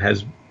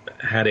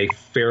had a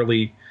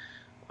fairly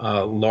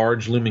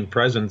large looming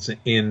presence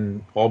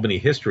in Albany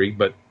history,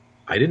 but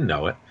I didn't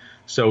know it.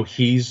 So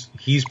he's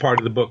part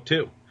of the book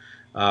too.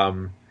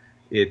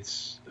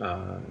 It's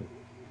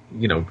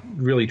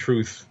really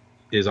truth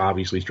is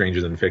obviously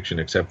stranger than fiction,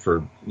 except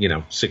for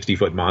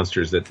 60-foot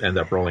monsters that end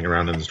up rolling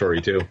around in the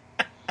story too.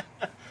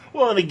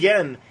 Well, and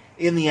again,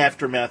 in the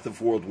aftermath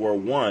of World War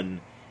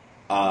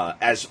I,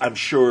 as I'm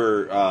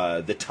sure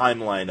the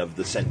timeline of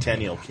the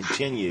centennial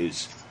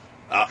continues,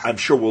 I'm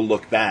sure we'll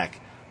look back.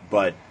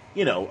 But,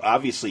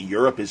 obviously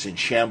Europe is in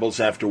shambles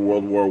after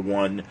World War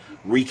I.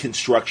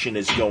 Reconstruction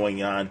is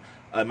going on.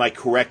 Am I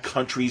correct?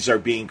 Countries are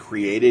being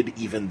created.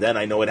 Even then,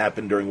 I know it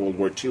happened during World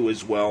War II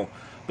as well.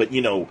 But,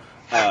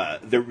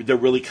 they're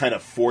really kind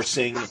of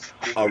forcing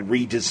a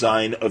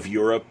redesign of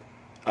Europe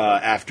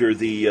after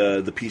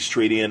the peace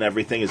treaty and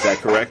everything. Is that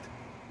correct?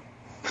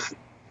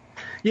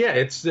 Yeah,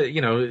 it's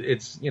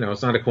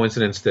not a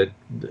coincidence that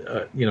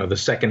the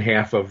second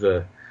half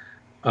of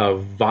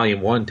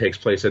Volume 1 takes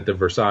place at the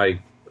Versailles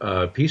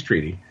peace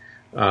treaty,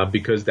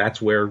 because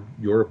that's where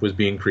Europe was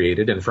being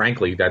created, and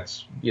frankly,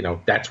 that's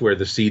where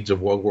the seeds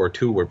of World War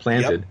II were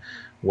planted.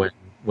 Yep.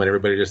 When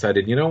everybody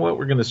decided, you know what,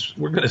 we're gonna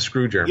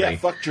screw Germany. Yeah,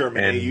 fuck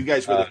Germany. And, you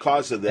guys were the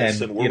cause of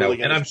this, and we're really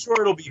gonna. And I'm sure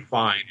it'll be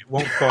fine. It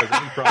won't cause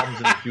any problems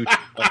in the future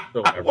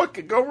whatsoever. What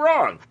could go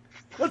wrong?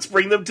 Let's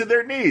bring them to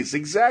their knees,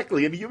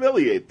 exactly, and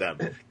humiliate them.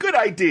 Good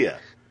idea.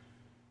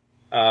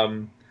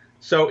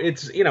 So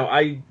it's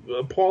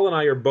Paul and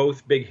I are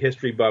both big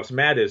history buffs.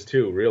 Matt is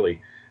too,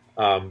 really.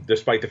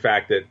 Despite the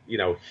fact that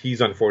he's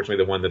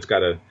unfortunately the one that's got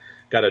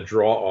to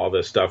draw all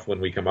this stuff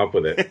when we come up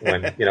with it.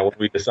 When when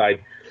we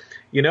decide,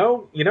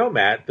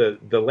 Matt, the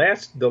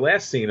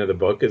last scene of the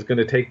book is going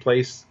to take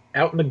place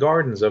out in the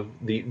gardens of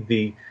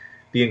the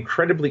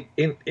incredibly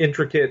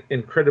intricate,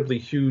 incredibly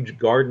huge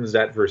gardens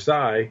at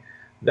Versailles.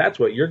 That's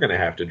what you're going to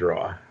have to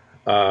draw.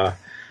 All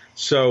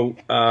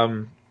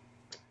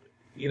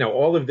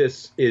of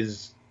this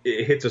is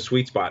it hits a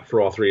sweet spot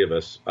for all three of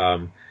us.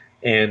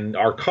 And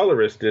our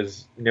colorist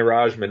is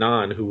Niraj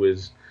Menon, who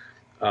is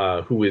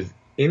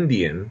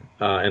Indian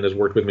and has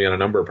worked with me on a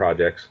number of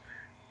projects.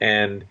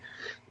 And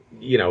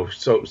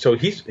so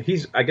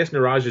he's I guess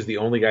Niraj is the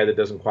only guy that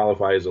doesn't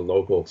qualify as a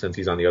local since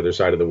he's on the other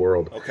side of the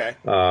world. Okay.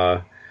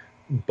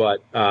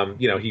 But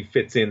he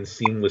fits in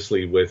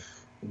seamlessly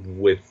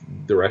with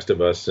the rest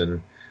of us,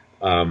 and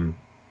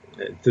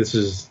this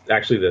is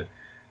actually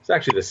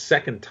the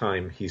second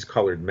time he's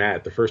colored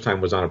Matt. The first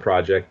time was on a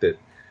project that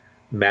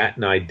Matt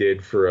and I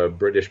did for a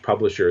British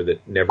publisher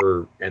that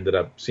never ended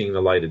up seeing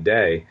the light of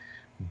day,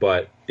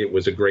 but it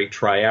was a great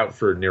tryout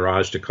for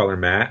Niraj to color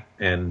Matt.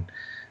 And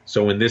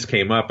so when this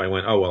came up, I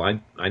went, oh, well,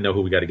 I know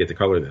who we got to get to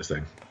color this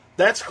thing.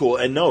 That's cool.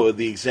 And no,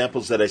 the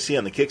examples that I see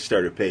on the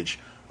Kickstarter page,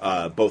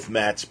 both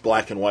Matt's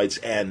black and whites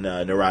and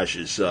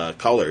Niraj's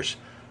colors,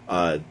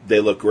 they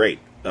look great.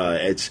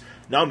 Man,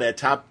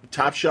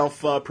 top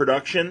shelf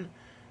production,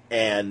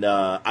 and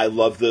I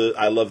love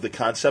the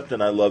concept,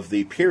 and I love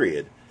the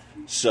period.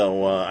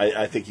 So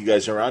I think you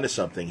guys are onto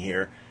something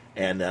here,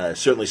 and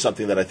certainly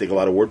something that I think a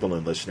lot of Word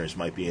Balloon listeners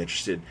might be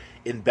interested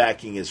in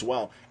backing as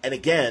well. And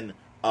again,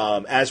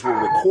 as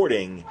we're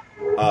recording,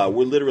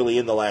 we're literally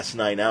in the last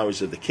 9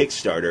 hours of the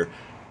Kickstarter.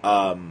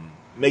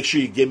 Make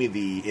sure you give me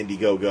the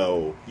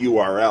Indiegogo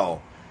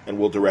URL, and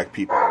we'll direct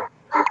people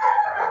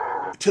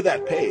to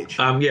that page.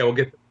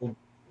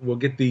 We'll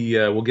get the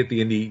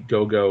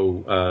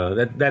Indiegogo.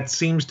 That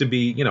seems to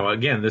be,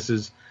 again, this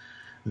is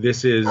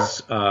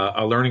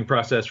a learning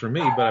process for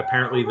me. But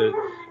apparently,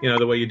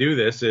 the way you do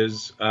this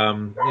is,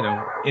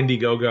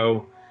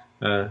 Indiegogo.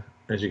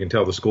 As you can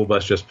tell, the school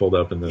bus just pulled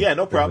up.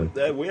 No problem.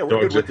 We're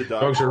good with the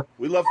dogs.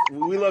 We love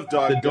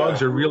dogs. The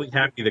dogs are really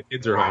happy the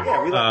kids are home.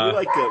 Yeah,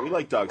 we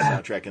like dog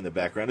soundtrack in the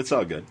background. It's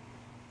all good.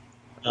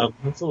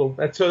 That's a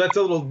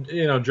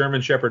little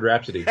German Shepherd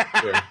Rhapsody.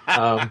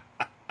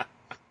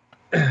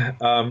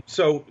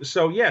 So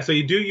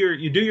you do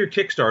your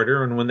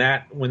Kickstarter, and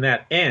when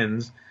that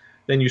ends,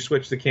 then you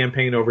switch the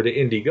campaign over to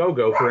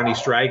Indiegogo for any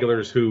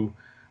stragglers who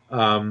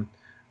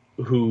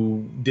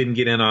didn't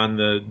get in on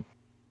the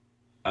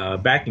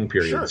backing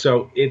period. Sure.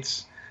 So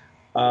it's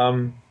a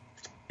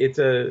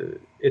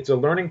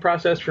learning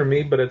process for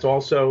me, but it's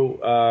also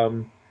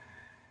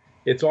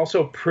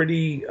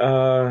pretty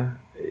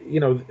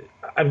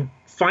I'm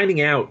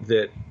finding out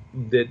that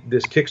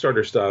this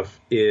Kickstarter stuff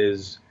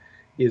is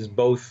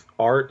both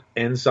art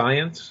and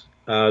science.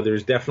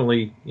 There's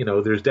definitely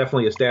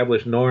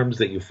established norms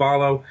that you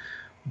follow,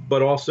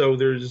 but also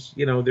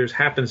there's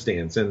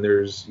happenstance, and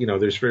there's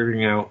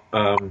figuring out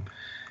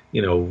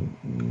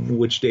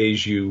which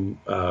days you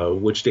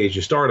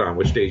start on,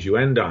 which days you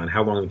end on,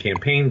 how long the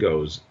campaign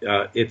goes.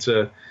 There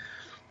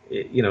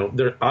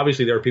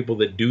are people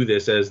that do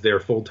this as their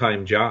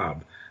full-time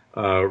job,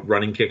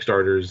 running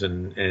Kickstarters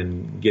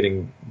and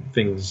getting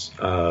things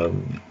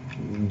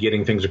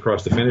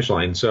across the finish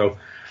line. So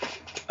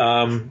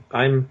I'm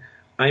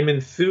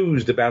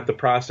enthused about the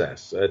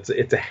process.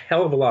 It's a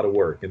hell of a lot of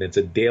work, and it's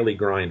a daily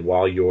grind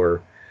while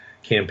your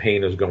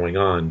campaign is going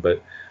on.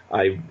 But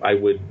I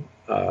would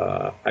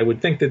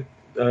think that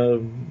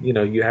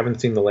you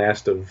haven't seen the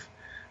last of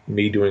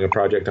me doing a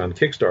project on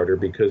Kickstarter,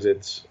 because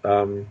it's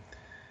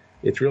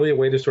really a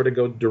way to sort of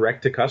go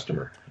direct to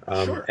customer,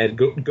 sure. And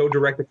go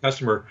direct to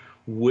customer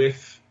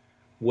with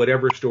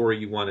whatever story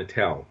you want to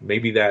tell.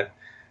 Maybe that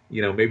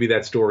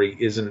story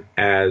isn't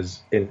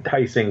as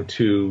enticing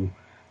to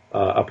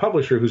a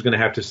publisher who's going to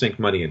have to sink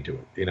money into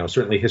it.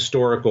 Certainly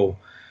historical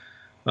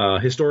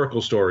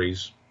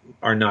stories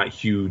are not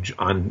huge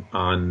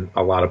on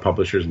a lot of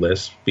publishers'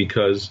 lists,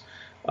 because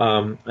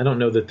I don't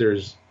know that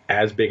there's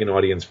as big an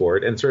audience for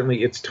it, and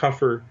certainly it's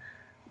tougher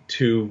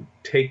to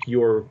take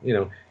your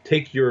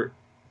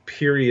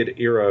period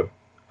era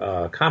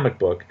comic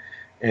book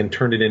and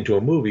turn it into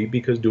a movie,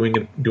 because doing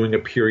a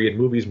period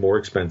movie is more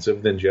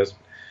expensive than just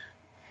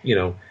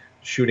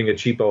shooting a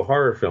cheapo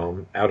horror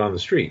film out on the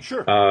street.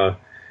 Sure.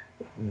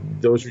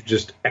 Those are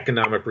just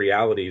economic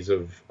realities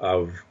of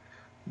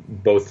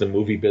both the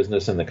movie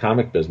business and the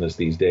comic business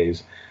these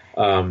days.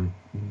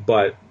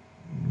 But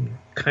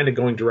kind of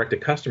going direct to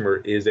customer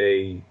is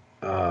it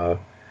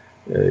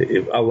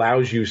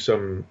allows you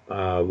some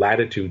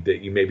latitude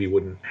that you maybe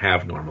wouldn't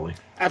have normally.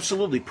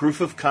 Absolutely.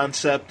 Proof of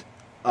concept,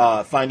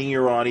 finding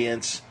your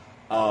audience.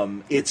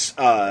 I'm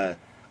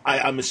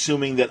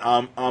assuming that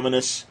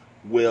Ominous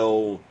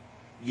will,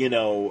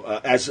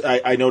 as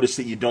I noticed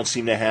that you don't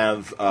seem to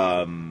have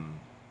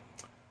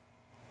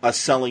a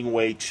selling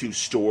way to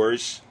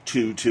stores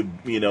to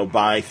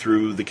buy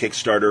through the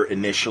Kickstarter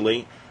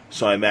initially.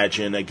 So I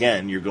imagine,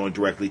 again, you're going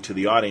directly to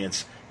the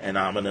audience, and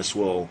Ominous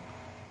will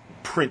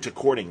print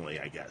accordingly,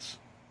 I guess.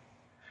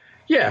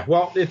 Yeah,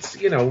 well, it's,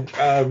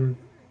 the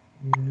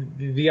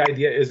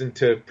idea isn't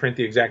to print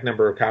the exact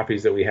number of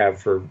copies that we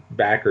have for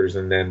backers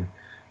and then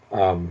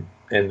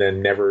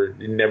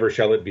never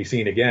shall it be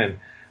seen again.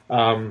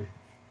 We'll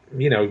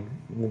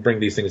bring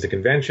these things to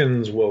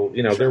conventions.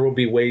 Sure. There will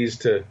be ways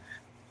to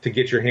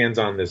get your hands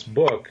on this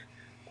book.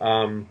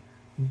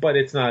 but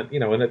it's not,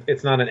 and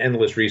it's not an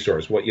endless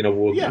resource.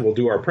 We'll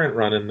do our print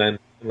run, and then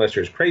unless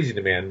there's crazy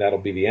demand, that'll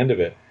be the end of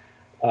it.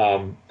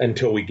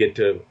 Until we get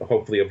to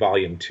hopefully a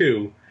volume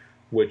 2,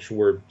 which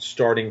we're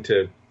starting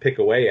to pick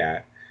away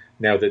at.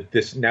 Now that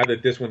this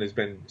one has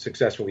been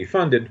successfully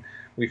funded,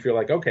 we feel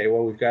like, okay,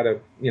 well, we've got a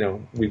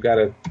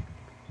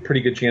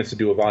pretty good chance to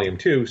do a volume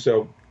 2.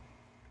 So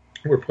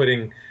we're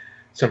putting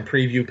some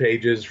preview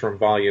pages from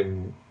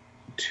volume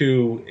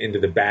 2 into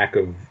the back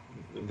of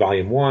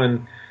volume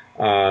 1.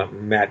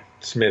 Matt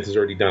Smith has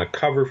already done a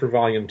cover for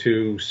volume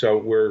 2, so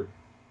we're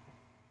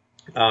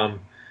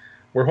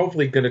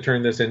hopefully going to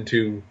turn this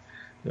into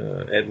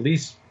at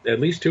least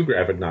 2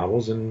 graphic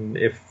novels, and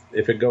if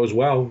it goes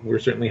well, we're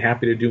certainly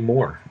happy to do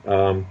more.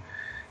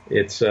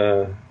 It's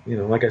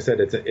like I said,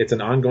 it's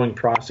an ongoing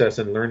process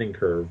and learning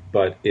curve,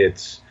 but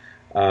it's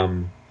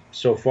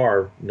so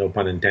far, no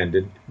pun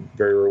intended,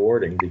 very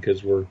rewarding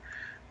because we're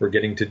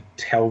getting to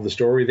tell the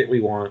story that we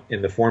want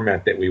in the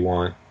format that we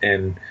want,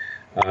 and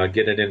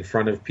get it in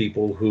front of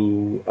people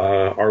who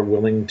are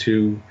willing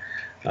to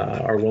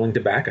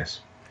back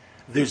us.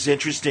 There's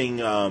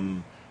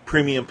interesting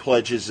premium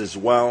pledges as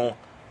well.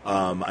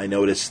 I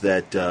noticed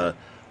that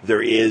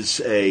there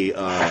is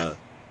a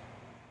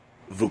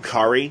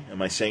Vucari,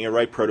 am I saying it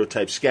right?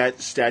 Prototype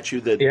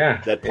statue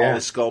that Paul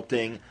is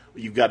sculpting.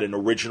 You've got an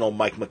original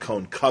Mike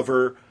McCone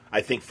cover,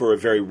 I think for a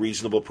very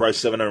reasonable price.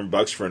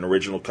 $700 for an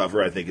original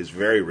cover, I think, is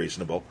very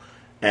reasonable.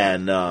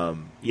 And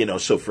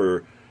so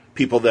for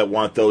people that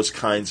want those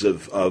kinds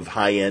of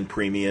high-end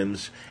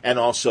premiums, and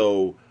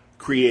also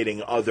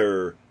creating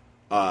other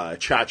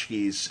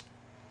tchotchkes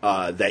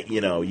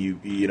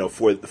that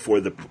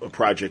for the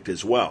project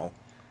as well.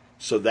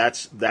 So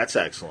that's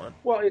excellent.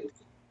 Well,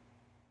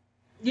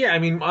 I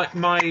mean,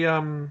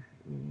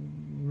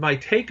 my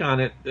take on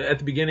it at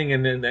the beginning,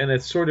 and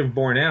it's sort of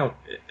borne out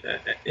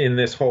in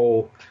this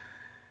whole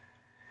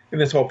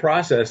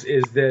process,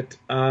 is that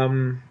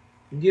when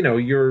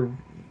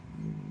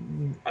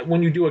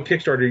you do a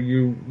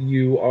Kickstarter,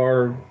 you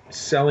are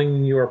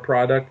selling your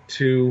product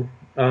to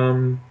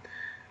kind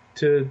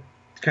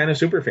of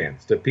super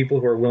fans, to people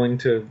who are willing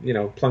to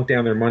plunk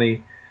down their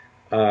money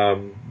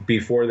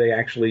before they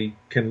actually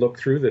can look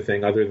through the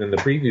thing, other than the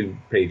preview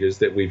pages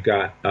that we've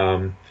got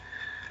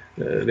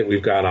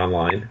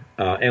online,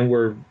 and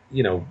we're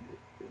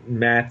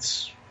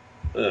Matt's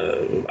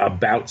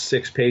about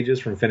 6 pages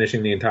from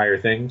finishing the entire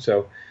thing.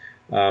 So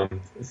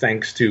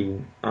thanks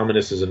to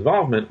Ominous's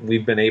involvement,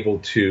 we've been able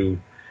to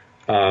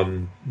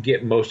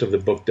get most of the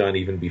book done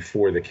even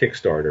before the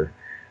Kickstarter,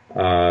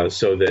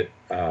 so that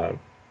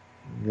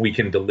we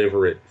can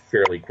deliver it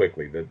fairly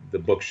quickly. The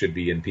book should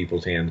be in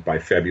people's hands by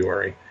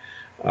February.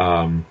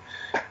 And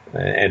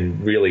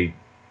really,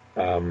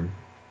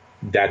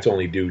 that's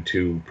only due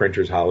to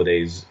printers'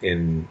 holidays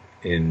in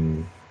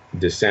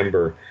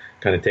December,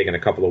 kind of taking a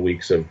couple of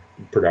weeks of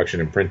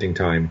production and printing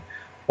time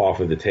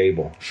off of the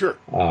table. Sure.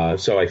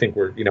 So I think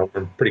we're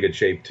in pretty good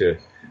shape to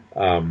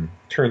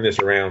turn this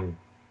around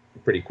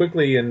pretty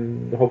quickly,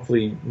 and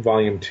hopefully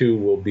Volume 2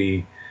 will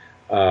be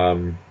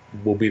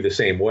the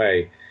same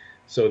way,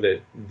 so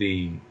that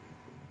the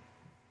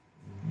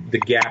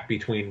gap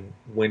between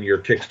when your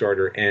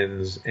Kickstarter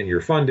ends and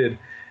you're funded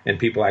and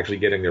people actually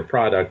getting their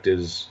product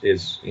is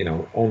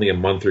only a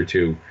month or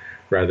two,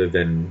 rather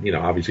than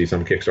obviously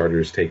some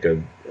Kickstarters take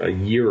a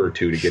year or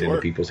two to get into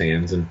people's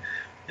hands, and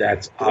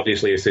that's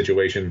obviously a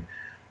situation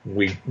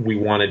we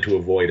wanted to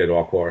avoid at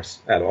all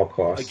costs.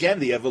 Again,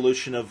 the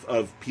evolution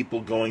of people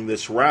going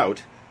this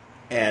route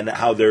and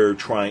how they're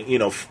trying,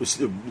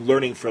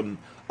 learning from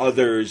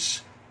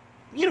others.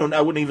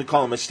 I wouldn't even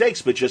call them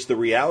mistakes, but just the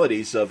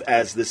realities of,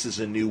 as this is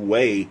a new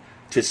way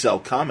to sell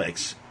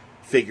comics,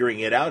 figuring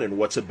it out and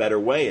what's a better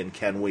way, and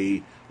can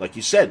we, like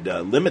you said,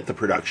 limit the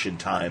production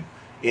time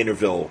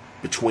interval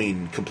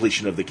between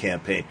completion of the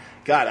campaign.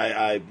 God,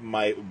 a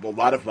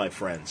lot of my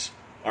friends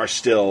are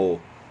still,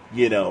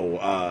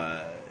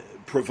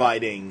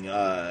 providing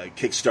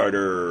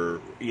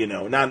Kickstarter,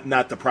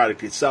 not the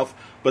product itself,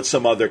 but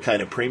some other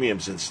kind of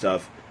premiums and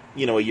stuff, a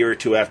year or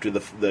two after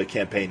the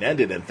campaign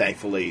ended, and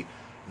thankfully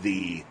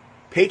the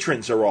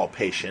patrons are all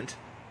patient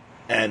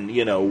and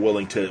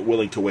willing to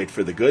wait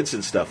for the goods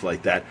and stuff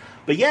like that.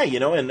 But yeah,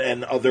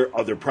 and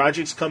other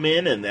projects come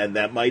in, and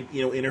that might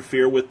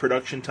interfere with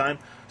production time.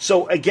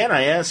 So again,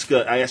 I asked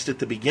at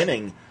the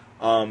beginning,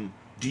 do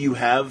you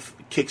have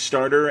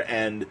Kickstarter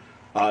and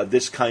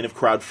this kind of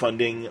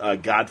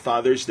crowdfunding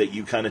godfathers that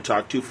you kind of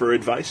talk to for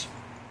advice?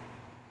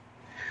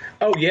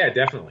 Oh yeah,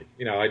 definitely.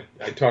 I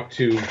talked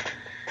to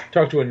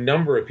a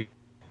number of people.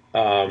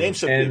 Name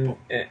some people.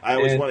 I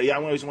always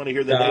want to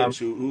hear the names.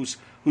 Who's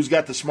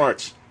got the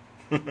smarts?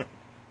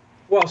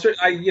 Well, sir,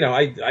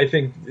 I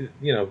think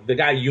the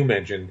guy you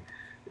mentioned,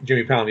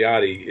 Jimmy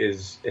Palmiotti,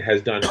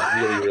 has done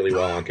really, really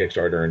well on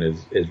Kickstarter, and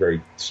is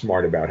very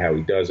smart about how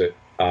he does it.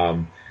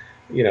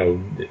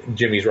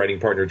 Jimmy's writing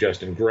partner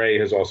Justin Gray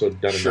has also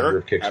done a number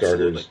of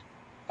Kickstarters.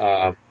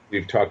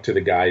 We've talked to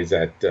the guys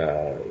at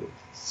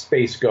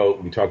Space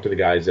Goat. We talked to the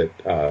guys at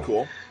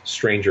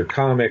Stranger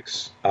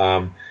Comics.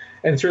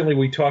 And certainly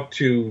we talked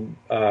to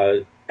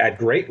at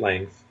great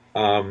length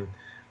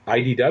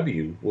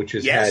IDW, which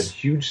has had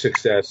huge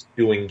success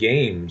doing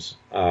games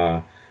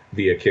via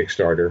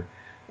Kickstarter,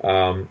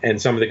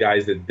 and some of the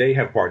guys that they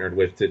have partnered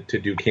with to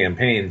do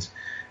campaigns.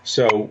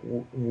 So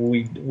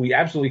we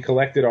absolutely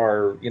collected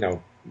our,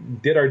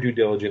 did our due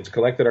diligence,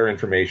 collected our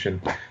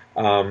information,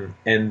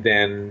 and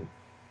then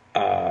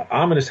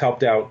Ominous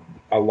helped out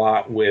a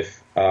lot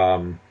with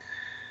the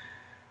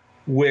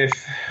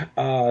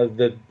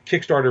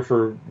Kickstarter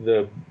for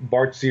the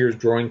Bart Sears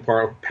Drawing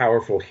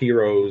Powerful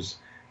Heroes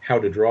How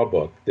to Draw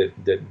book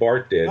that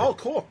Bart did. Oh,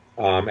 cool.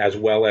 As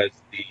well as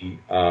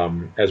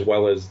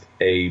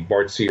a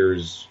Bart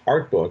Sears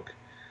art book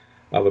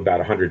of about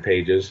 100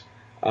 pages.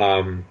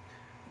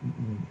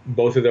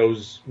 Both of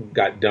those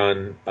got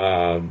done.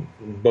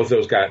 Both of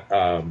those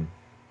got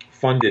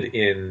funded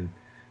in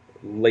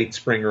late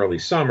spring, early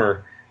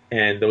summer,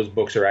 and those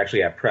books are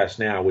actually at press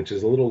now, which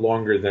is a little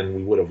longer than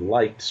we would have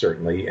liked,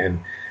 certainly.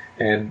 And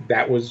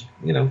that was,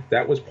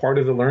 that was part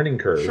of the learning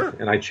curve. Sure.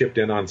 And I chipped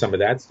in on some of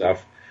that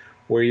stuff,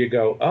 where you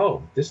go,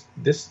 oh, this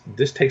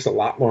takes a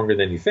lot longer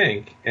than you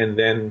think, and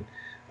then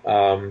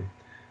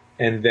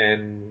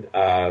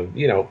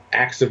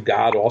acts of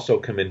God also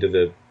come into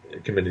the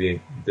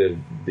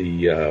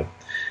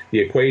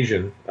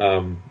equation.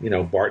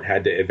 Bart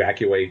had to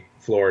evacuate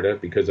Florida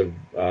because of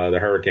the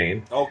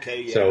hurricane.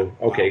 Okay, yeah. So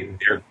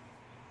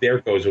there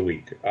goes a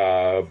week.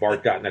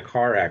 Bart got in a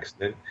car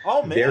accident.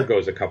 Oh, man. There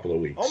goes a couple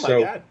of weeks. Oh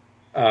my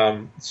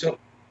God.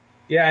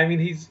 Yeah, I mean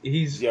he's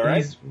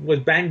was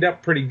banged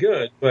up pretty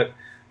good,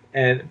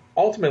 and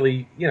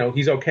ultimately,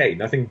 he's okay.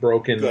 Nothing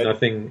broken, good.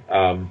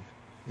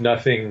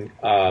 nothing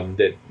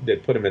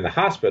that put him in the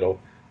hospital,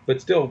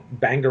 but still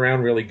banged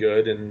around really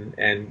good. And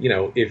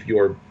if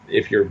your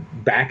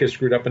back is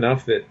screwed up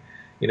enough that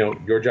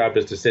your job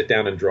is to sit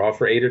down and draw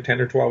for 8 or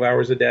 10 or 12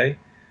 hours a day,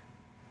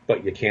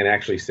 but you can't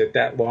actually sit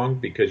that long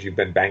because you've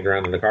been banged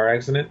around in a car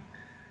accident,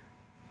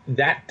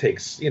 that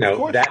takes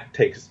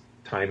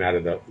time out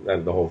of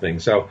the whole thing.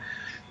 So,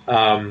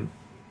 but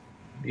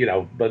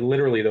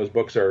literally those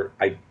books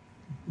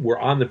were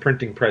on the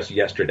printing press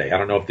yesterday. I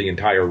don't know if the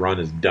entire run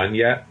is done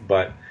yet,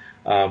 but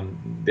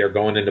they're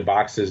going into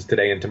boxes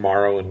today and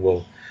tomorrow, and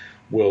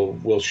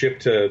we'll ship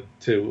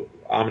to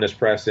Ominous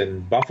Press in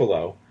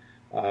Buffalo,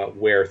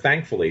 where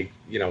thankfully,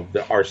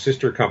 our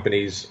sister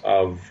companies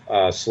of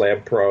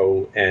Slab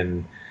Pro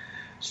and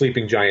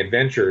Sleeping Giant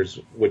Ventures,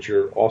 which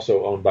are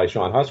also owned by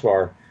Sean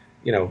Husvar,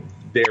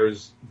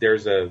 there's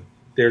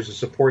a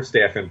support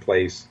staff in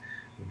place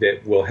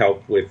that will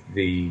help with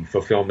the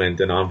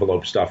fulfillment and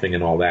envelope stuffing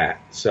and all that.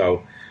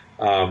 So,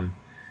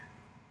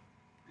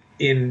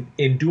 in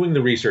doing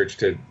the research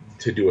to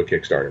do a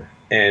Kickstarter,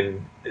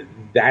 and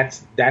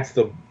that's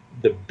the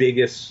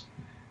biggest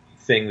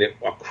thing that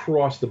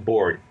across the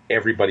board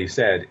everybody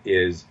said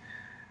is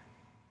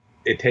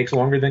it takes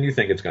longer than you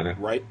think it's gonna.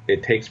 Right.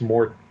 It takes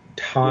more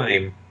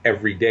time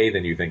every day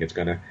than you think it's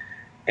gonna.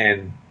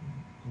 And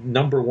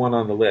number one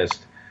on the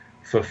list,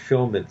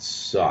 fulfillment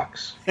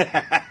sucks.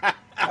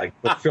 Like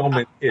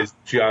fulfillment is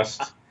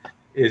just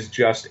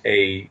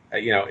a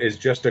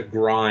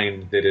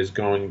grind that is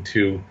going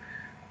to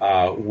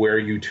wear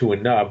you to a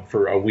nub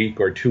for a week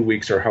or 2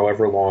 weeks or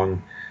however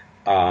long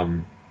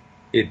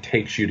it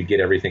takes you to get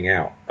everything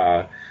out.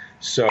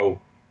 So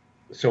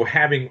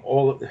having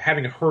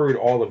heard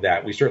all of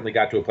that, we certainly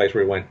got to a place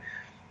where we went,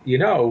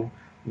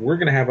 we're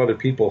going to have other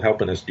people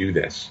helping us do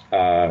this.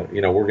 We're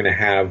going to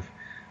have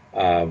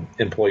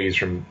employees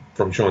from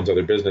Sean's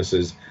other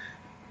businesses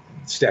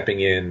stepping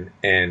in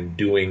and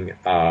doing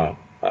a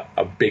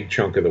big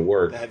chunk of the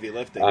work, the heavy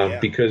lifting,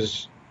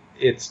 because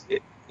if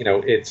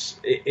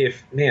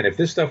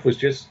this stuff was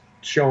just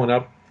showing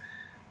up,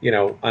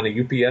 on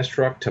a UPS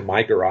truck to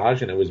my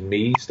garage and it was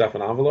me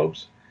stuffing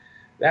envelopes,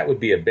 that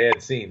would be a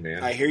bad scene,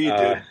 man. I hear you,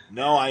 dude.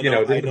 No, I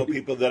know. I know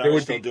people that are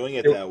still doing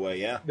it that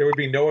way. Yeah, there would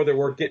be no other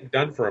work getting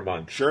done for a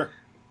month. Sure.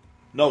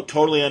 No,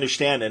 totally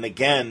understand. And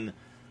again,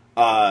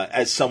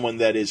 as someone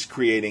that is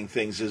creating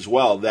things as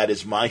well, that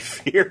is my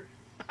fear.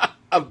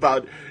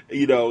 About,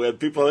 and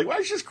people are like, why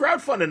don't you just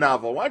crowdfund a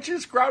novel? Why don't you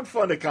just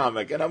crowdfund a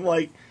comic? And I'm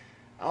like,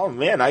 oh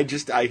man, I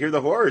hear the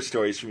horror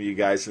stories from you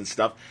guys and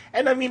stuff.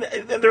 And I mean,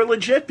 they're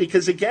legit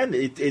because again,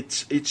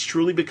 it's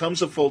truly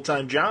becomes a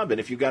full-time job. And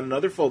if you've got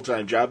another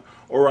full-time job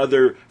or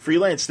other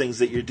freelance things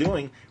that you're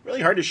doing,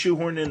 really hard to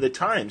shoehorn in the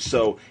time.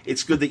 So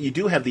it's good that you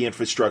do have the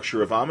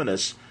infrastructure of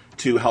Ominous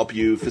to help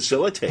you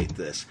facilitate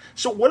this.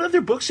 So what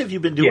other books have you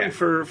been doing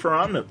for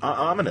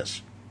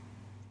Ominous?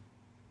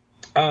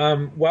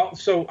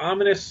 So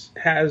Ominous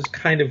has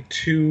kind of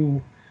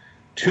two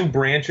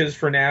branches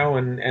for now,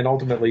 and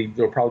ultimately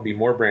there'll probably be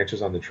more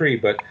branches on the tree.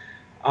 But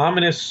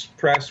Ominous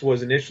Press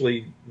was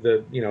initially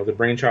the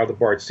brainchild of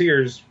Bart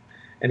Sears,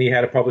 and he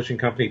had a publishing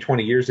company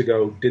 20 years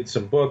ago, did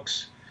some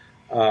books,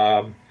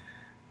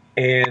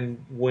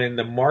 and when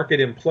the market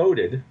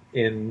imploded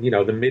in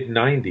the mid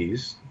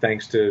 90s,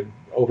 thanks to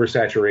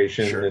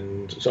oversaturation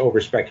and over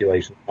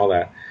speculation, all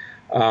that,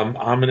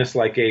 Ominous,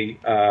 like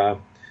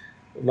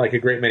a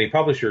great many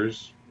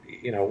publishers,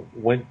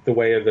 went the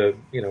way of the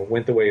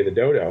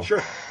dodo.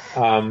 Sure.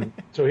 So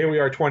here we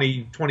are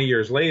 20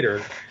 years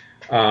later.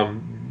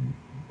 Sean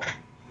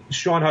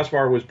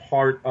Husvar was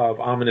part of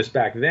Ominous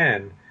back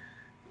then.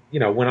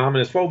 When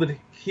Ominous folded,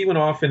 he went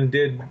off and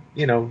did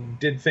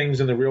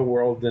things in the real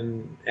world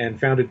and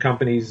founded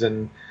companies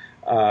and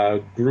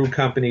grew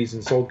companies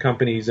and sold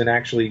companies and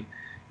actually,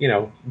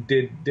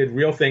 did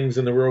real things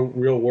in the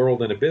real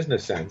world in a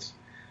business sense,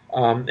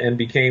 and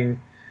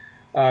became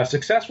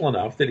successful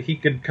enough that he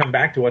could come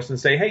back to us and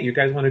say, "Hey, you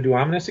guys want to do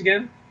Ominous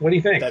again? What do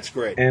you think?" That's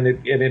great. And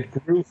it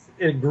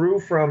grew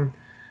from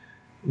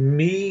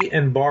me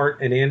and Bart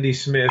and Andy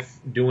Smith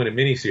doing a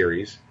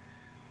miniseries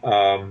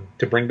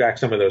to bring back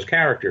some of those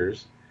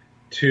characters,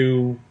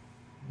 to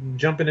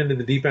jumping into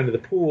the deep end of the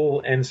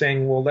pool and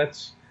saying, "Well,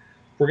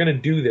 we're going to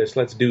do this.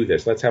 Let's do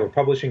this. Let's have a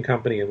publishing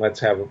company and let's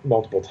have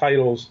multiple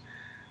titles.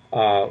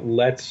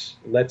 Let's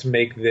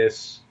make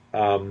this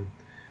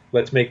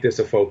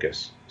a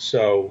focus."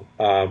 So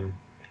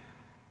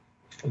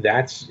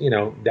that's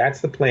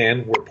the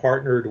plan. We're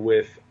partnered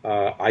with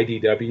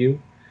IDW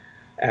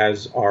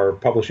as our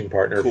publishing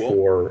partner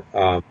for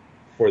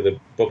the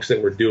books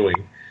that we're doing.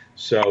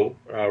 So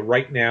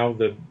right now,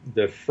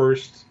 the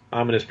first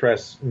Ominous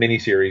Press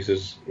miniseries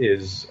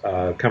is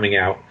coming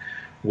out,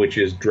 which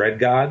is Dread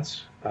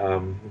Gods,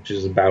 which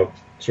is about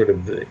sort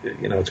of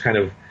it's kind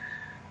of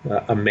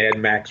a Mad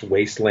Max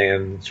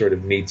wasteland sort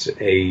of meets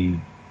a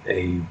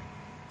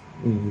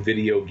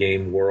video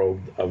game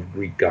world of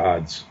Greek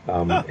gods,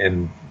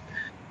 and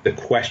the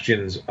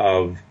questions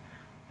of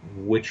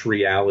which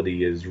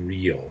reality is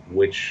real,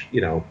 which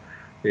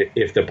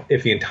if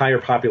the entire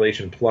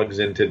population plugs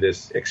into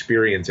this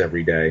experience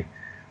every day,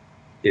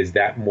 is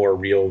that more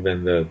real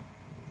than the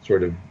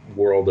sort of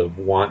world of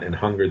want and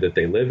hunger that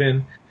they live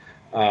in?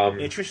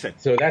 Interesting.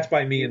 So that's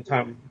by me and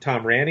Tom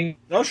Ranney.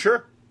 Oh,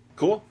 sure.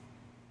 Cool.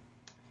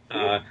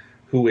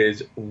 Who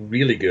is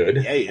really good.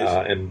 Yeah, he is.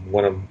 And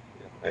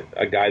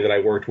a guy that I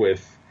worked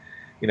with,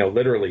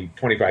 literally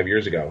 25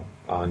 years ago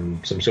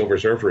on some Silver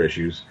Surfer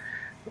issues.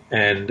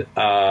 And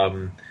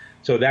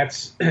so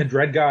that's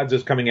Dread Gods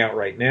is coming out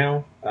right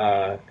now.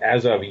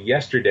 As of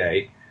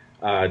yesterday,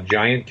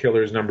 Giant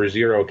Killers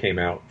 #0 came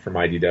out from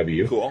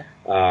IDW. Cool.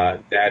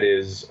 That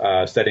is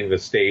setting the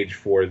stage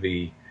for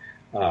the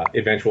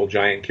eventual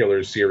Giant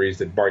Killers series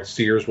that Bart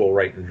Sears will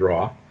write and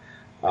draw.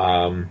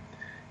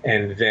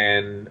 And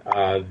then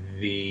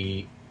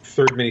the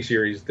third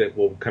miniseries that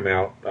will come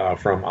out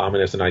from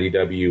Ominous and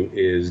IDW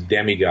is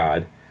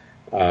Demigod,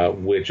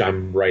 which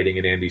I'm writing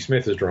and Andy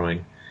Smith is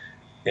drawing.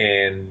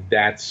 And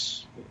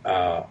that's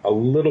a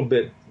little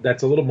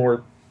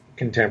more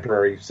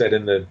contemporary, set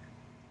in the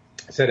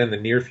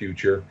near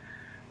future,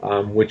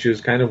 which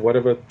is kind of what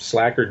of a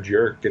slacker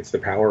jerk gets the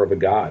power of a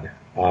god.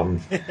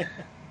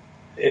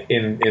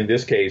 In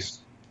this case,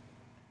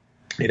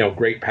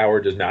 great power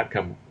does not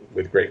come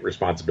with great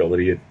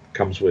responsibility. It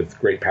comes with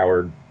great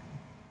power,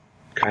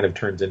 kind of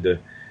turns into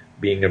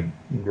being a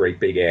great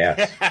big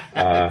ass.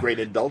 Great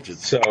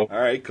indulgence. So, all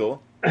right,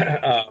 cool.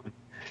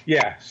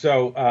 Yeah.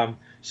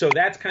 So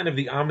that's kind of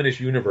the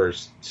Ominous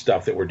universe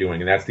stuff that we're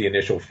doing, and that's the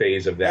initial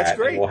phase of that. That's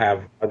great.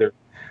 And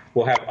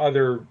we'll have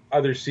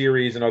other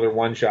series and other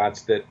one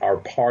shots that are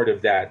part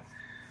of that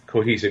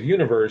cohesive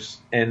universe,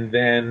 and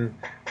then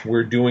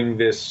we're doing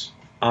this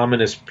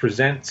Ominous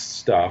Presents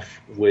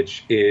stuff,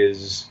 which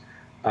is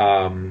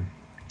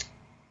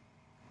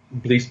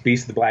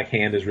Beast of the Black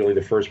Hand is really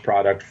the first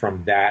product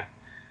from that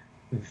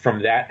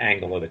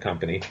angle of the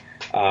company,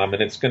 and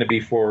it's going to be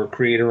for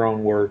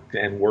creator-owned work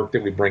and work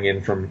that we bring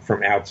in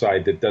from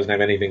outside that doesn't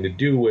have anything to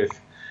do with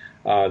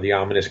the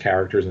Ominous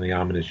characters in the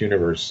Ominous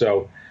universe.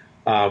 So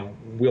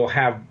we'll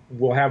have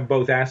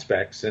both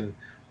aspects, and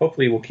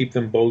hopefully we'll keep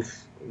them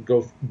both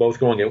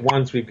going at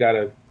once. We've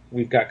got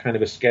kind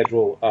of a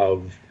schedule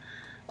of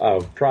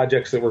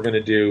projects that we're going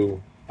to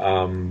do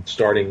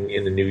starting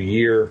in the new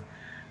year.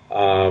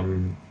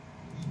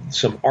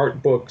 Some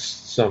art books,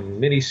 some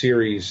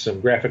miniseries,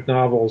 some graphic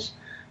novels.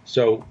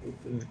 So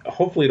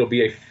hopefully it'll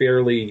be a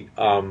fairly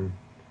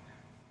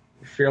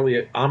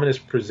Ominous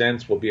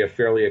Presents will be a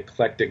fairly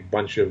eclectic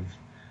bunch of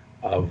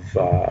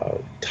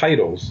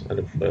titles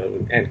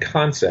and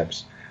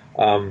concepts,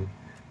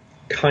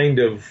 kind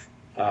of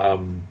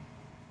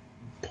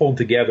pulled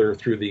together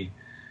through the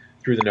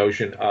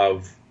notion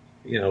of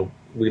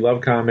we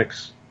love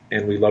comics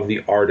and we love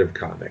the art of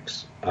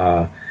comics.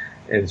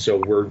 And so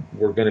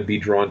we're going to be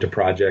drawn to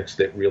projects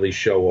that really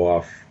show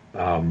off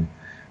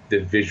the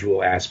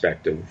visual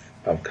aspect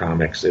of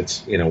comics.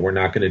 It's we're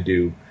not going to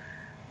do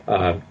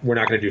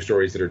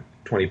stories that are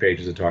 20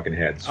 pages of talking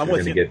heads. We're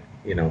going to get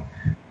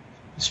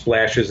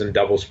splashes and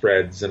double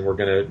spreads, and we're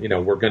going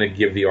to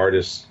give the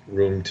artists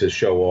room to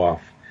show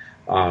off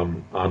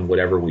on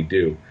whatever we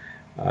do.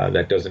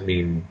 That doesn't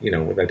mean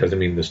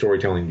the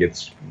storytelling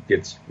gets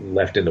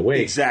left in the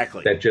wake.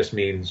 Exactly. That just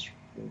means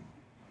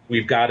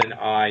we've got an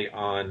eye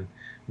on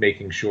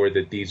making sure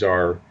that these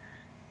are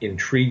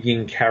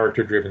intriguing,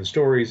 character-driven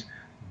stories,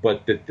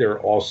 but that they're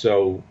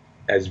also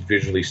as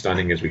visually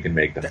stunning as we can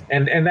make them.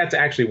 And that's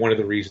actually one of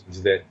the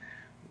reasons that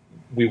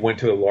we went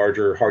to the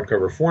larger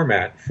hardcover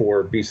format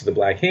for Beast of the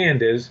Black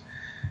Hand is,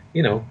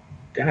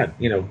 God,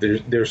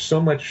 there's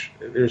so much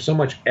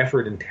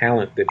effort and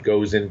talent that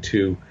goes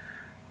into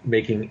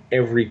making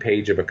every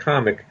page of a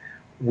comic.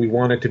 We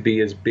want it to be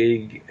as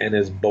big and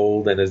as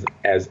bold and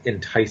as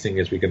enticing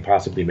as we can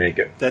possibly make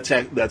it. That's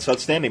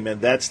outstanding,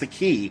 man. That's the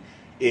key,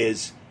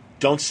 is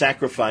don't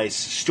sacrifice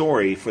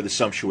story for the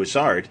sumptuous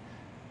art,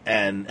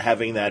 and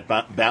having that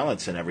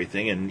balance and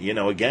everything. And,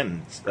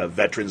 again,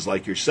 veterans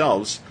like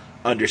yourselves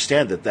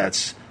understand that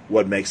that's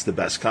what makes the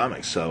best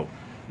comics. So,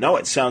 no,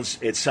 it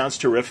sounds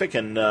terrific,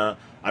 and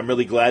I'm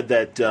really glad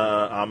that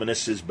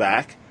Ominous is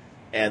back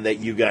and that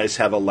you guys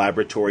have a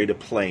laboratory to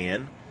play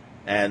in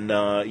and,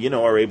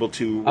 are able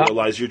to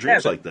realize your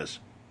dreams like this.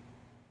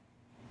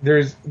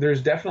 There's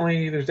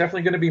definitely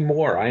going to be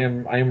more. I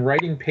am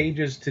writing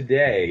pages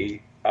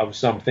today of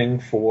something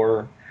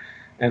for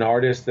an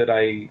artist that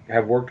I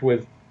have worked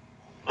with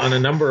on a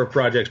number of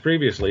projects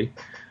previously,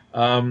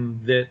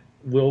 that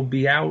will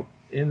be out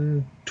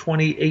in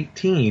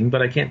 2018,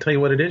 but I can't tell you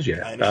what it is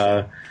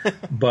yet.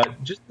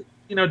 But just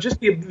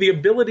the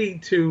ability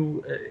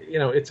to,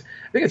 I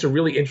think it's a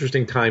really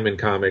interesting time in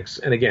comics.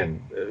 And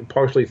again,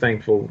 partially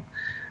thankfully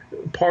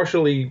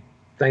to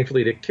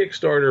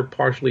Kickstarter,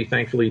 partially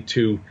thankfully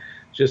to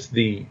just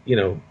the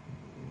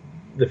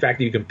fact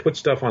that you can put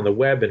stuff on the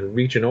web and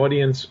reach an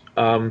audience.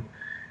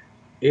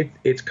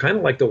 It's kind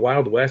of like the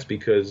Wild West,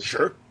 because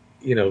sure,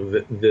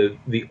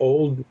 the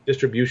old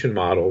distribution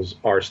models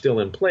are still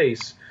in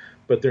place,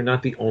 but they're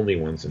not the only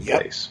ones in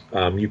place.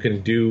 You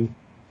can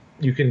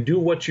do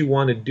what you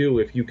want to do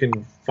if you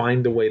can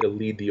find a way to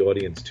lead the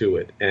audience to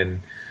it.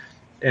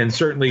 And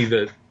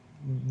certainly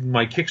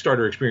my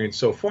Kickstarter experience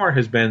so far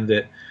has been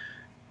that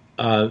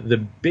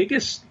the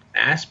biggest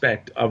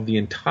aspect of the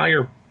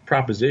entire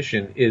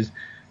proposition is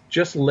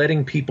just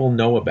letting people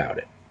know about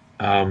it.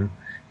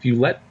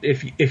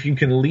 If you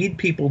can lead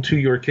people to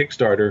your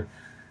Kickstarter,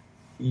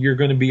 you're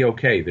going to be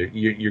okay.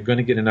 You're going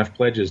to get enough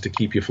pledges to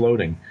keep you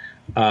floating.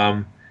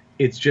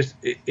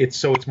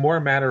 It's more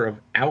a matter of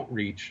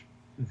outreach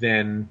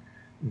than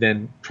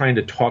trying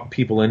to talk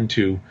people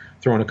into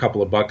throwing a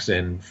couple of bucks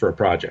in for a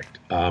project.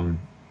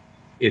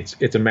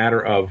 It's a matter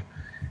of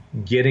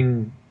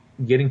getting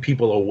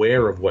people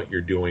aware of what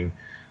you're doing,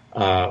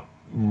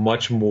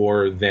 much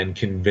more than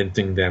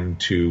convincing them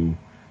to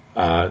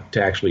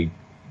actually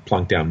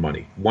plunk down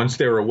money. Once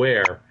they're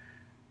aware,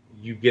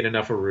 you get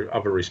enough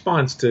of a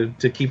response to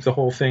keep the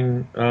whole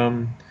thing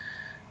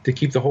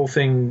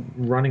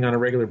running on a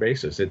regular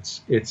basis. And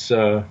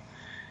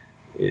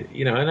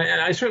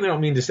I certainly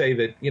don't mean to say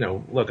that,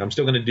 look, I'm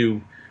still going to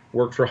do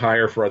work for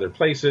hire for other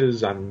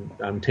places.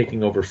 I'm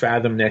taking over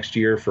Fathom next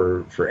year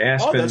for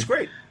Aspen. Oh, that's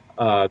great.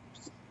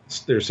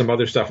 There's some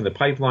other stuff in the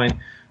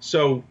pipeline.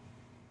 So,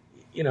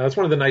 it's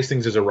one of the nice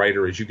things as a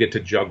writer is you get to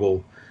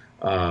juggle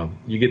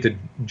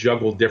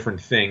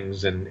different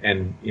things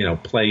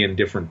and play in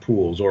different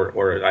pools,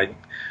 or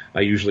I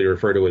usually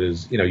refer to it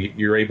as,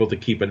 you're able to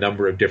keep a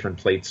number of different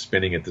plates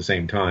spinning at the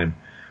same time.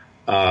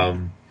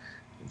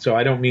 So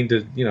I don't mean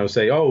to,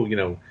 say,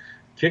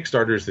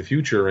 Kickstarter is the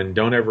future and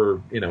don't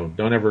ever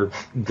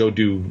go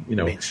do,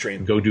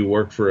 mainstream. go do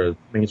work for a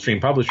mainstream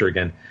publisher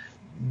again.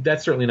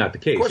 That's certainly not the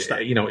case. Of course not.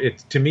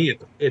 To me,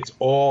 it's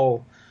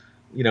all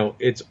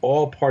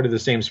part of the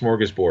same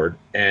smorgasbord,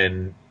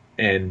 and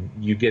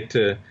you get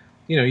to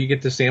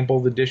sample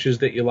the dishes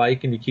that you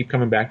like, and you keep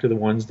coming back to the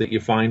ones that you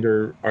find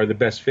are the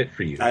best fit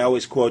for you. I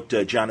always quote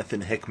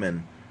Jonathan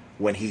Hickman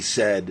when he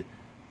said,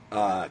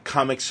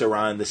 comics are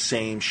on the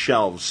same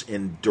shelves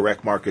in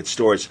direct market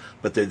stores,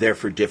 but they're there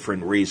for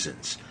different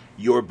reasons.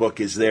 Your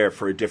book is there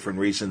for a different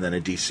reason than a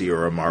DC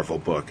or a Marvel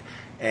book,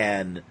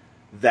 and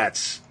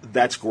that's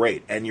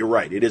great. And you're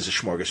right, it is a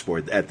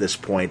smorgasbord at this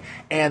point.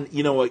 And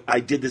I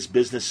did this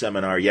business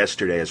seminar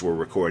yesterday as we're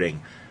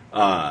recording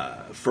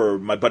for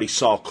my buddy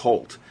Saul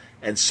Colt,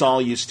 and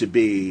Saul used to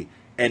be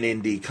an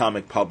indie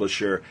comic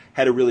publisher,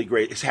 has a really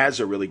great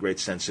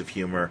sense of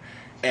humor,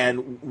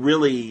 and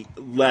really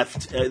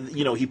left,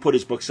 he put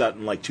his books out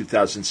in like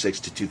 2006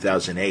 to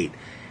 2008.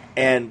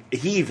 And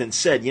he even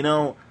said,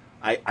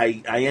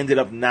 I ended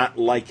up not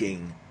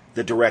liking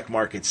the direct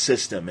market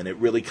system, and it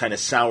really kind of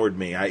soured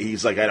me.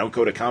 He's like, I don't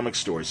go to comic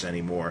stores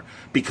anymore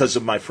because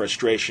of my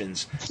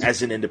frustrations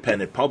as an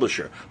independent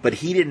publisher. But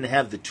he didn't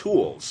have the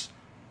tools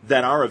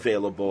that are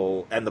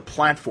available and the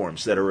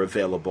platforms that are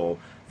available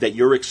that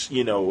you're,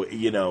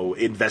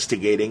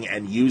 investigating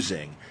and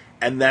using.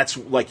 And that's,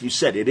 like you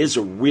said, it is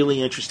a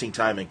really interesting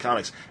time in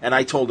comics. And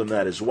I told him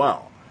that as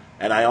well.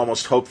 And I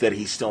almost hope that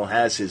he still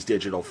has his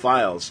digital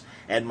files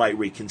and might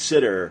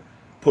reconsider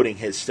putting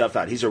his stuff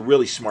out. He's a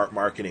really smart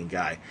marketing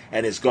guy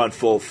and has gone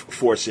full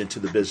force into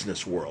the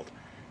business world.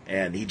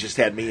 And he just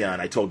had me on,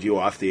 I told you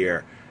off the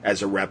air,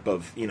 as a rep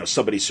of,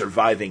 somebody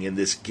surviving in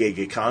this gig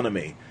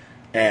economy.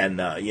 And,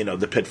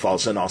 the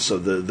pitfalls and also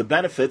the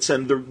benefits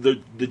and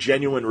the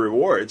genuine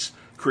rewards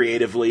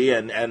creatively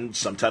and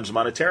sometimes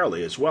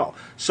monetarily as well.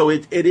 So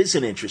it is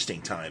an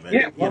interesting time.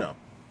 And,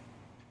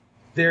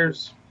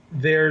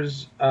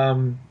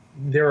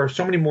 there are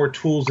so many more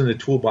tools in the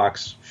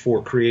toolbox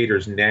for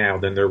creators now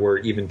than there were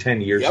even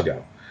 10 years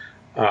ago.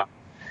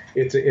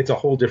 it's a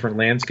whole different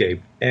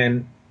landscape.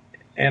 And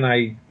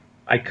I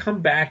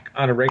come back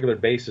on a regular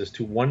basis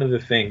to one of the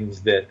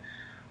things that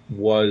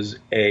was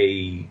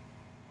a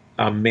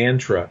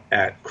mantra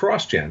at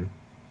CrossGen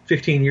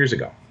 15 years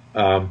ago.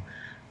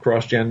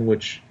 CrossGen,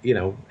 which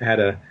had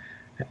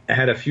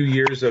a few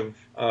years of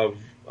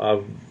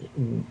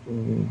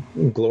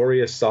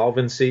glorious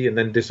solvency and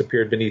then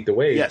disappeared beneath the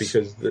waves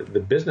because the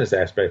business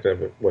aspect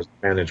of it wasn't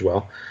managed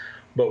well.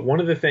 But one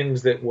of the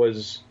things that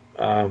was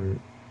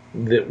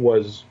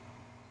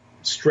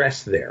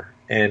stressed there,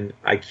 and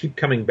I keep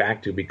coming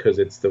back to because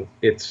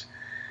it's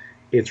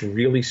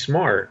really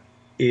smart,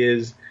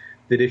 is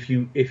that if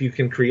you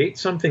can create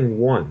something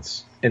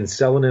once and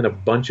sell it in a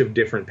bunch of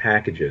different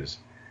packages,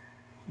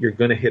 you're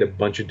going to hit a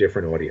bunch of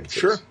different audiences.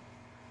 Sure.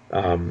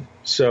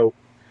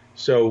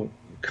 So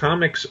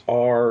comics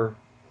are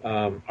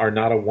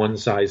not a one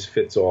size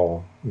fits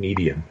all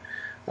medium.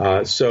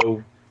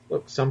 So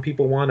look, some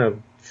people want a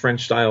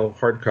French style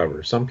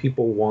hardcover. Some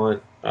people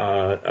want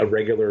a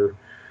regular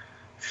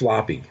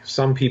floppy.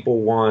 Some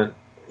people want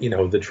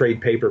the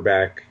trade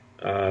paperback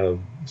so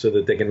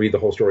that they can read the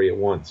whole story at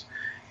once.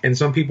 And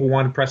some people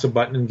want to press a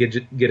button and get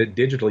it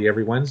digitally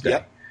every Wednesday.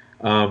 Yep.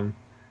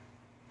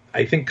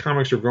 I think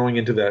comics are growing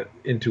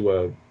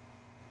into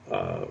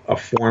a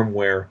form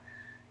where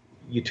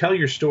you tell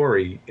your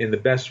story in the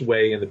best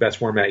way, in the best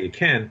format you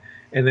can,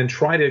 and then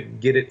try to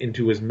get it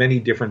into as many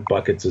different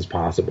buckets as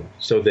possible,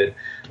 so that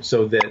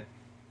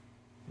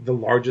the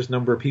largest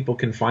number of people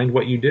can find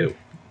what you do.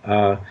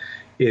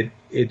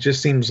 It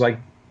just seems like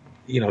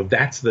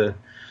that's the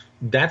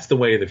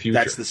way of the future.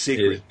 That's the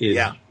secret. Is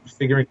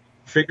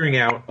figuring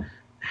out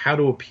how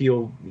to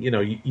appeal.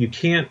 You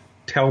can't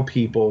tell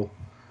people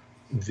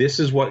this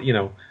is what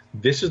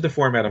this is the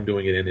format I'm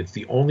doing it in. It's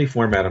the only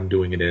format I'm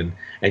doing it in,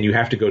 and you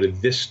have to go to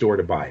this store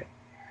to buy it.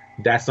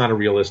 That's not a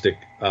realistic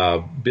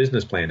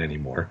business plan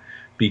anymore,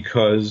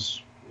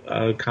 because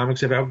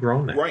comics have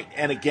outgrown that. Right,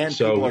 and again,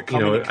 people are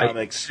coming to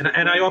comics,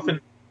 and I often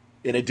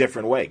in a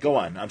different way. Go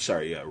on. I'm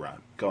sorry,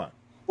 Ron. Go on.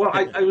 Well,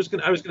 I was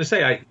going to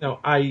say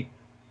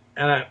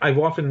I've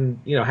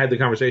often had the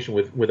conversation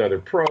with other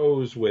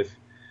pros, with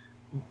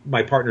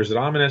my partners at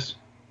Ominous.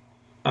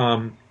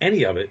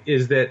 Any of it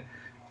is that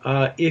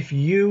if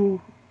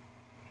your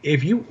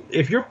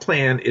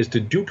plan is to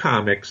do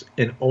comics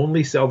and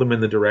only sell them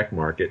in the direct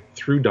market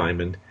through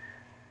Diamond,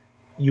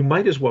 you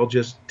might as well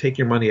just take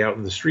your money out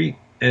in the street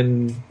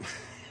and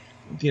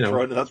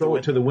throw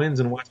it to the winds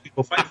and watch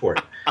people fight for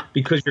it,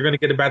 because you're going to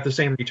get about the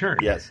same return.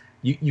 Yes.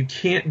 You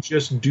can't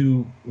just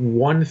do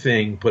one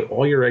thing, put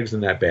all your eggs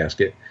in that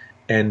basket,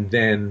 and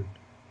then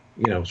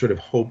sort of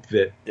hope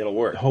that it'll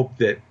work. Hope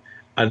that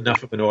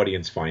enough of an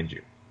audience finds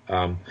you.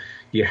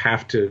 You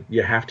have to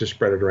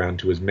spread it around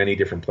to as many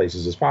different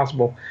places as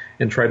possible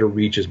and try to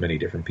reach as many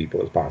different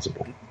people as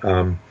possible.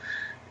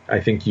 I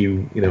think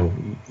you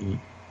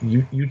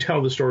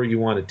tell the story you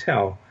want to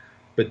tell,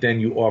 but then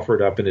you offer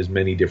it up in as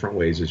many different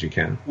ways as you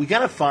can. We got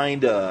to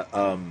find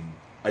a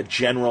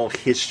general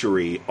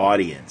history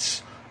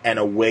audience and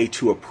a way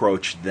to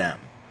approach them,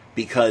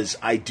 because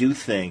I do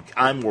think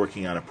I'm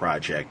working on a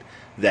project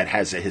that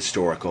has a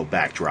historical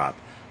backdrop,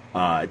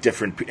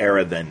 different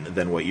era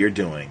than what you're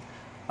doing.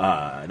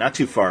 Not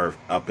too far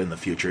up in the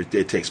future.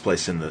 It takes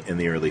place in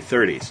the early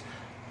 30s.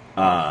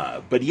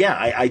 But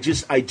yeah, I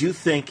do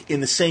think in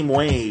the same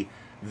way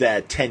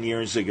that 10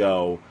 years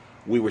ago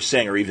we were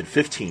saying, or even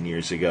 15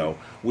 years ago,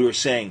 we were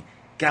saying,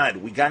 God,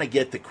 we got to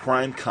get the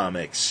crime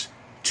comics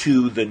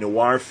to the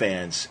noir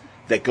fans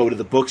that go to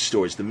the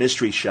bookstores, the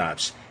mystery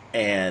shops,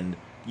 and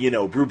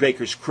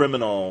Brubaker's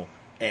Criminal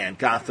and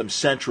Gotham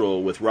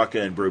Central with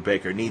Rucka and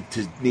Brubaker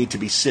need to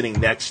be sitting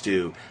next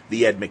to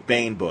the Ed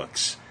McBain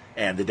books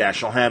and the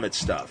Dashiell Hammett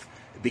stuff,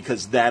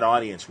 because that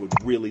audience would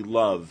really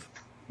love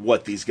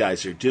what these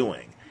guys are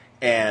doing.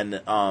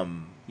 And,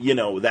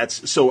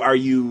 that's, so are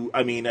you,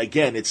 I mean,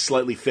 again, it's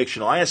slightly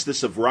fictional. I asked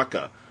this of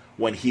Rucka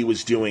when he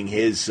was doing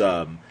his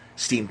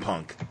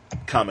steampunk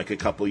comic a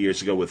couple of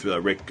years ago with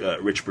Rich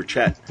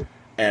Burchett,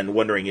 and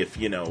wondering if,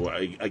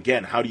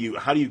 again, how do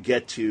you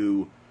get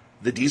to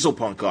the Diesel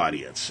Punk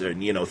audience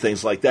and,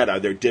 things like that? Are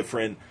there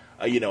different,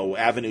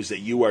 avenues that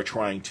you are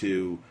trying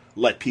to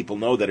let people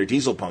know that are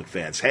Diesel Punk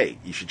fans, hey,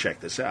 you should check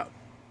this out?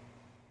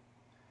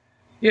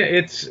 Yeah,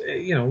 it's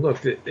look,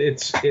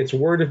 it's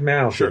word of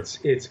mouth. Sure.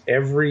 It's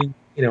every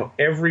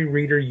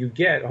reader you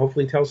get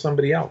hopefully tells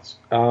somebody else.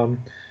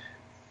 And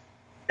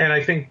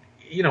I think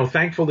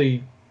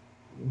thankfully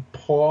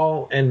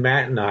Paul and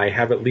Matt and I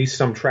have at least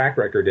some track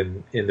record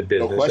in the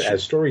business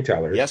as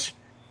storytellers. Yes.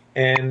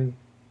 And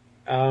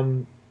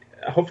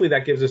hopefully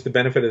that gives us the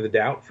benefit of the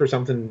doubt for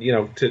something,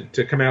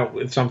 to come out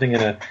with something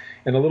in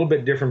a little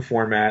bit different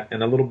format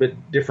and a little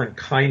bit different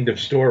kind of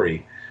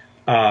story.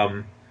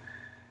 The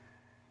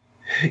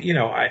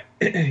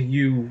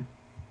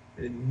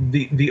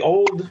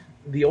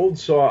old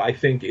saw, I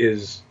think,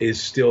 is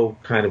still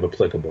kind of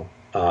applicable,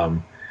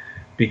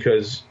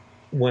 because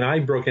when I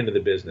broke into the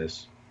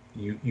business,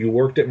 you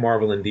worked at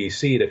Marvel and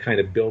DC to kind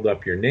of build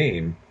up your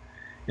name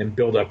and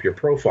build up your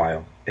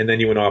profile, and then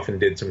you went off and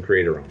did some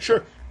creator own.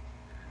 Sure.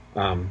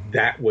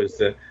 That was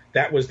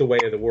the way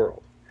of the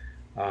world.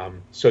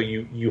 So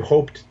you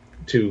hoped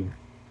to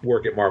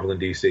work at Marvel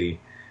and DC,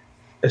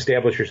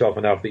 establish yourself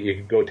enough that you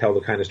could go tell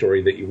the kind of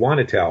story that you want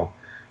to tell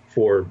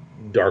for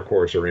Dark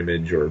Horse or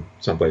Image or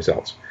someplace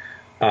else.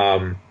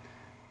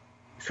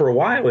 For a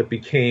while, it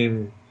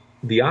became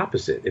the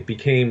opposite. It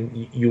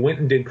became you went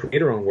and did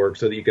creator-owned work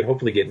so that you could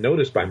hopefully get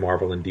noticed by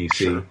Marvel and DC,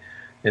 sure.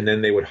 And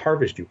then they would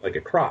harvest you like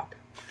a crop,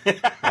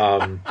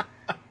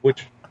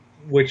 which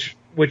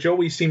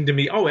always seemed to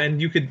me. Oh,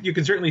 and you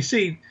can certainly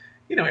see,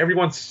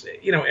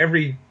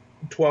 every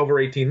 12 or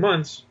 18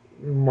 months,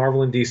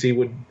 Marvel and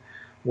DC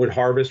would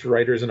harvest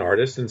writers and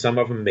artists, and some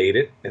of them made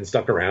it and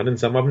stuck around, and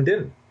some of them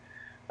didn't.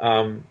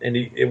 And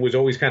it was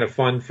always kind of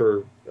fun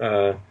for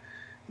the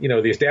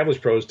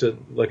established pros to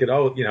look at,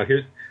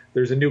 here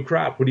there's a new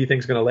crop. Who do you think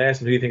is going to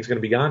last, and who do you think is going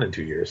to be gone in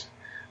 2 years?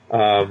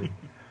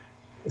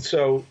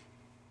 So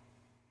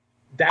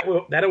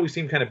that always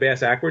seemed kind of bass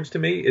backwards to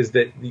me. Is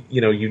that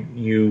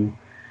you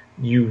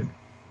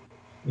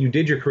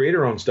did your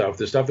creator-owned stuff,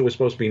 the stuff that was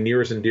supposed to be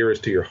nearest and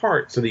dearest to your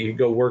heart, so that you could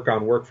go work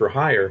on work for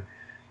hire,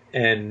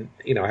 and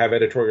have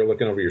editorial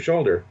looking over your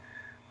shoulder.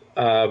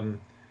 Now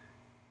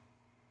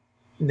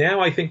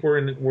I think we're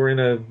in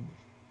a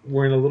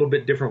little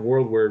bit different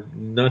world where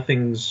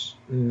nothing's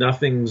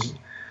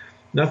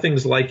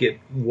like it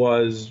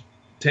was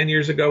 10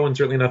 years ago, and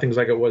certainly nothing's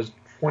like it was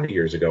 20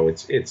 years ago.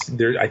 It's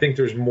there. I think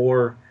there's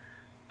more.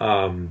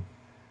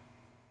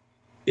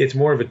 It's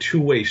more of a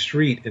two-way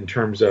street in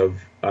terms of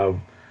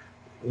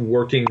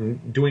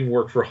doing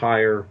work for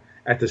hire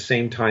at the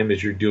same time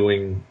as you're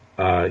doing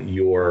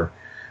your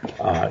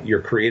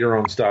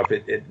creator-owned stuff.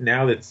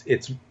 Now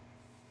it's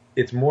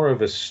more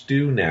of a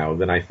stew now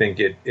than I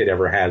think it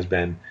ever has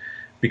been,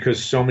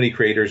 because so many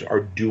creators are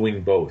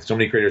doing both. So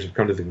many creators have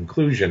come to the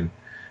conclusion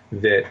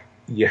that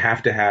you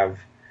have to have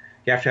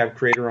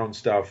creator-owned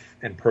stuff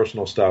and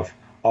personal stuff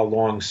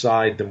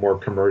alongside the more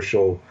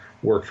commercial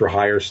work for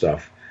hire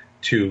stuff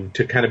to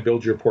kind of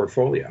build your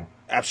portfolio.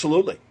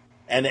 Absolutely.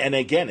 And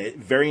again,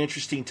 very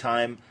interesting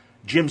time.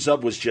 Jim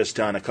Zub was just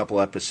on a couple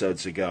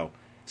episodes ago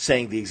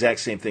saying the exact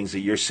same things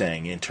that you're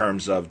saying in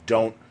terms of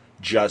don't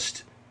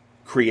just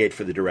create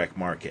for the direct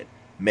market.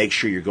 Make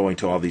sure you're going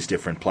to all these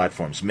different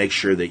platforms. Make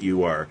sure that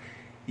you are,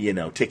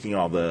 ticking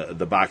all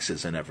the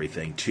boxes and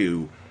everything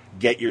to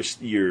get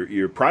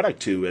your product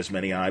to as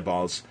many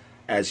eyeballs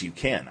as you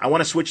can. I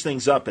want to switch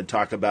things up and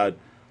talk about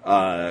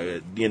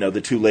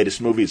the two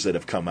latest movies that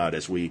have come out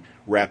as we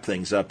wrap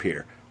things up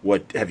here.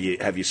 What have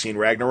you seen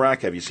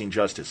Ragnarok? Have you seen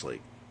Justice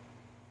League?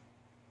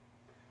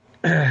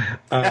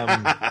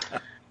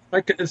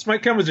 This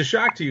might come as a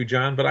shock to you,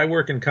 John, but I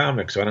work in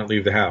comics, so I don't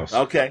leave the house.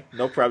 Okay,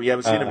 no problem. You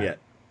haven't seen them yet?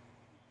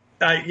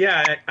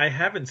 I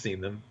haven't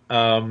seen them.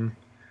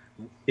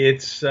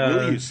 It's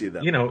will you see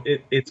them?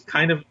 It's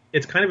kind of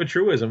a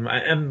truism.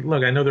 And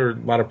look, I know there are a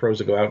lot of pros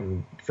that go out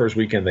and first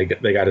weekend they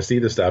got to see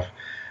the stuff.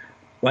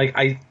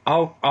 Like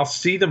I'll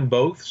see them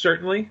both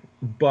certainly,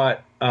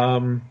 but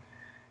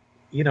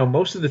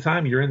most of the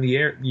time you're in the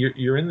air,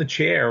 you're in the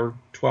chair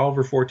 12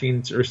 or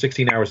 14 or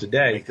 16 hours a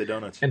day. Make the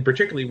donuts. And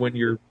particularly when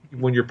you're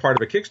part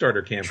of a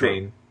Kickstarter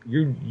campaign,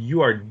 True.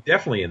 you are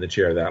definitely in the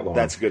chair that long.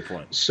 That's a good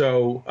point.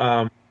 So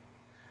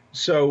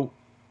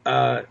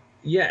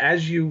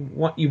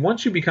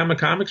once you become a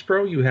comics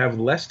pro, you have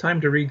less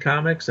time to read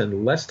comics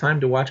and less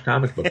time to watch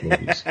comic book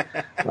movies.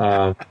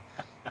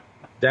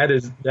 That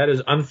is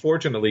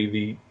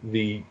unfortunately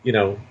the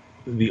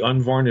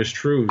unvarnished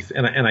truth.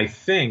 And I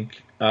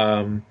think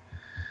the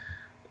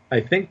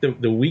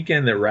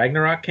weekend that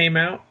Ragnarok came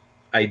out,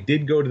 I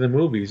did go to the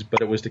movies,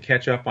 but it was to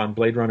catch up on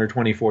Blade Runner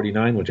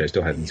 2049, which I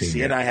still hadn't seen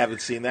yet. And I haven't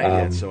seen that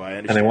yet, so I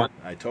understand.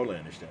 I totally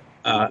understand.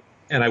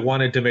 And I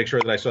wanted to make sure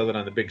that I saw that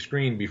on the big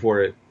screen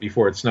before it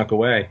snuck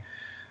away.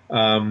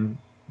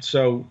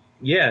 So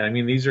yeah, I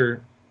mean these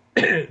are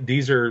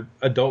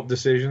adult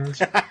decisions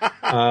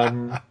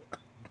that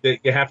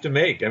you have to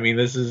make. I mean,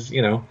 this is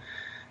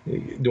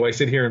do I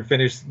sit here and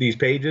finish these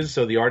pages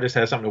so the artist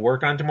has something to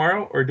work on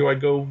tomorrow, or do I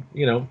go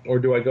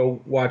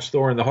watch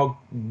Thor and the Hulk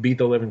beat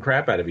the living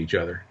crap out of each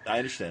other? I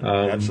understand.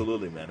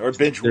 Absolutely, man. Or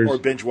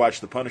binge watch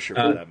The Punisher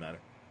for that matter.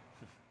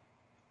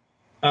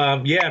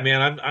 Yeah,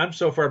 man, I'm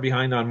so far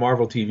behind on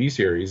Marvel TV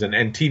series and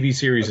TV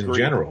series in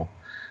general.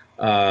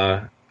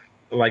 I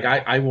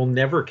will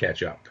never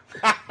catch up.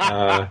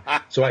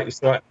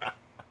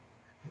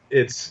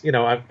 It's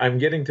I'm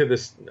getting to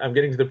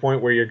the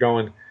point where you're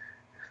going,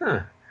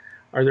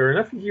 are there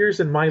enough years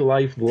in my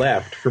life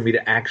left for me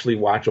to actually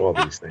watch all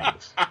these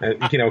things?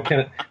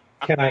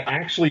 Can I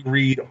actually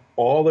read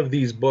all of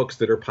these books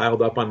that are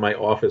piled up on my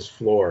office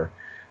floor?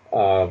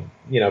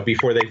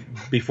 Before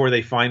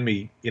they find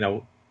me,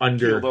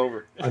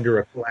 under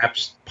a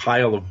collapsed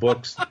pile of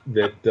books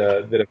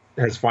that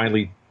has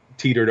finally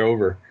teetered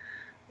over.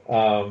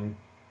 And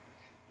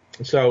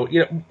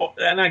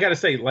I got to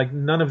say,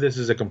 none of this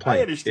is a complaint.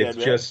 I understand, it's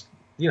man. Just,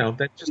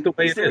 that's just the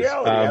way it's it the is.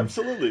 Reality.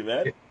 Absolutely,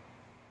 man.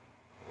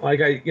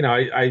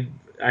 I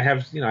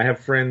have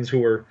friends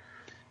who are,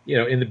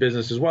 in the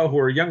business as well, who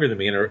are younger than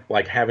me and are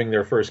having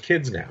their first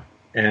kids now.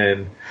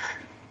 And,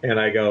 And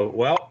I go,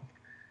 well,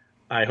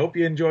 I hope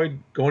you enjoyed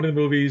going to the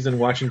movies and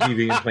watching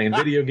TV and playing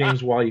video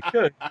games while you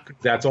could.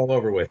 That's all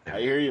over with now.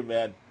 I hear you,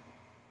 man.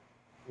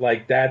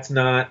 Like, that's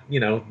not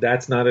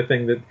a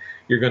thing that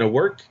you're going to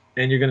work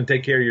and you're going to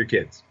take care of your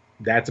kids.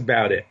 That's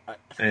about it.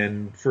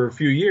 And for a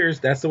few years,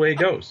 that's the way it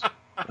goes.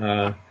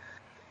 Now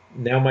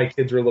my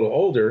kids are a little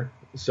older,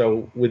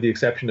 so with the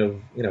exception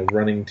of,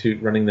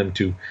 running them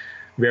to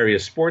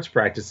various sports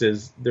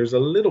practices, there's a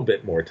little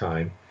bit more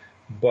time.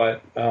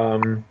 But,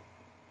 there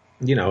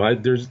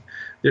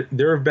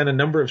have been a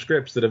number of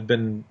scripts that have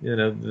been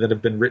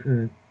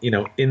written,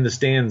 in the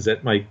stands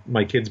at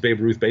my kids' Babe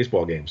Ruth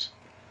baseball games.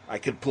 I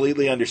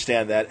completely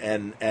understand that,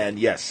 and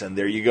yes, and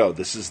there you go.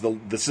 This is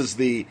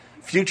the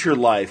future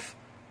life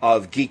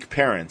of geek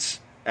parents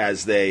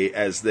as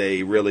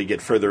they really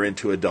get further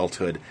into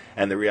adulthood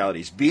and the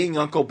realities. Being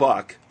Uncle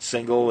Buck,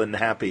 single and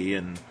happy,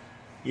 and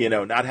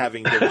not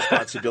having the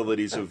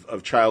responsibilities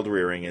of child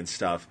rearing and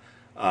stuff.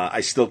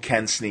 I still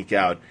can sneak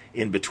out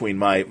in between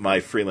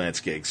my freelance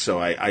gigs, so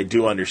I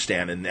do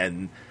understand.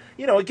 And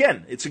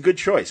again, it's a good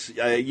choice.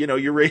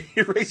 You're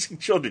raising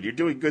children, you're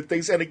doing good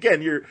things, and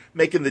again, you're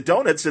making the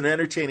donuts and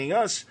entertaining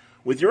us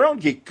with your own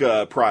geek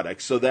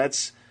products. So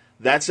that's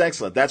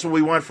excellent. That's what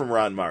we want from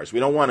Ron Marz. We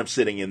don't want him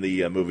sitting in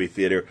the movie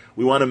theater.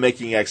 We want him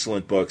making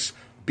excellent books.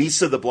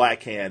 Beasts of the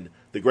Black Hand,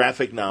 the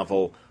graphic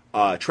novel,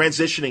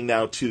 transitioning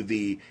now to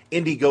the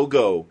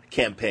Indiegogo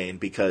campaign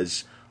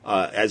because.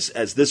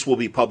 As this will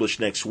be published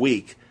next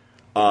week,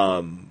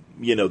 the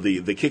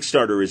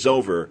Kickstarter is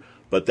over,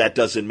 but that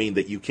doesn't mean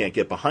that you can't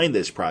get behind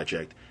this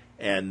project.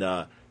 And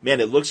man,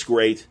 it looks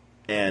great.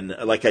 And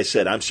like I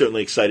said, I'm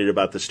certainly excited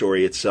about the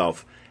story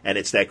itself. And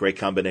it's that great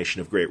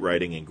combination of great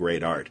writing and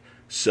great art.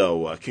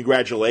 So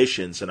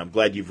congratulations, and I'm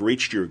glad you've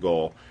reached your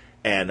goal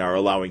and are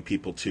allowing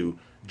people to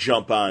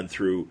jump on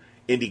through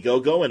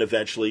Indiegogo and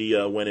eventually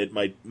when it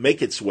might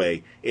make its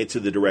way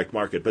into the direct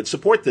market. But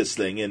support this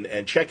thing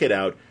and check it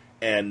out.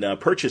 And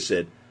purchase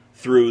it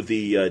through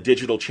the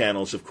digital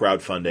channels of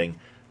crowdfunding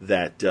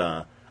that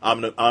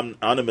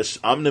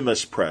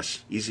Omnibus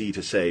Press, easy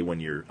to say when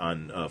you're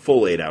on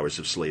full 8 hours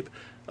of sleep.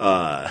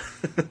 But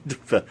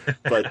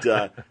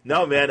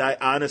no, man,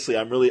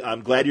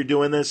 I'm glad you're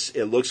doing this.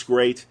 It looks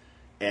great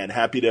and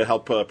happy to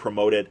help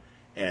promote it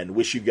and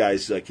wish you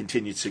guys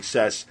continued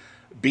success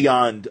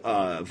beyond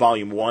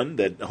Volume 1,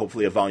 that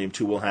hopefully a Volume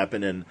 2 will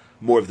happen and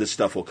more of this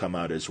stuff will come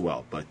out as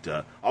well.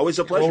 But always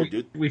a pleasure,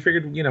 dude. We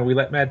figured, we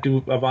let Matt do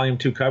a Volume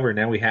 2 cover.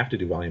 Now we have to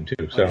do Volume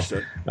 2. So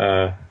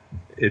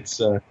it's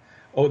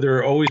there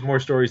are always more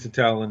stories to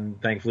tell, and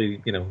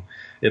thankfully,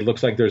 it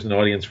looks like there's an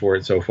audience for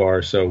it so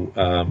far. So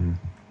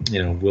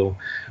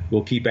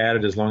we'll keep at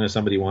it as long as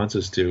somebody wants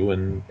us to,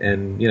 and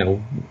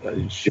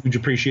huge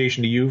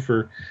appreciation to you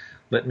for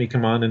letting me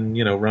come on and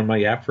run my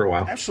yap for a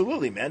while.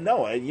 Absolutely, man.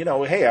 No,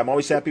 hey, I'm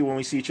always happy when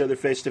we see each other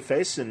face to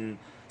face, and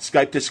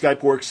Skype to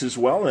Skype works as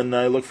well, and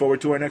I look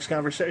forward to our next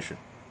conversation.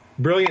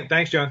 Brilliant.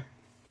 Thanks, John.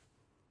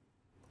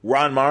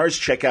 Ron Marz,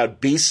 check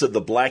out Beasts of the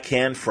Black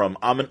Hand from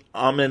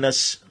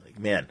Ominous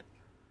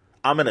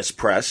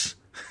Press.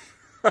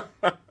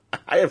 I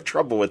have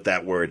trouble with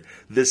that word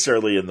this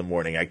early in the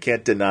morning. I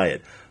can't deny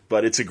it,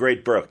 but it's a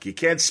great book. You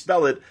can't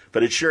spell it,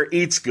 but it sure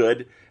eats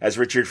good, as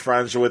Richard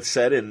Farnsworth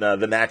said in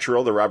The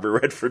Natural, the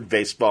Robert Redford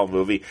baseball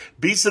movie.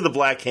 Beasts of the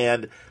Black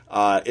Hand.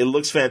 It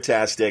looks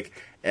fantastic.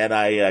 And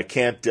I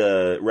can't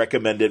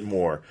recommend it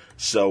more.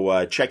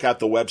 So check out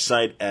the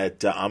website at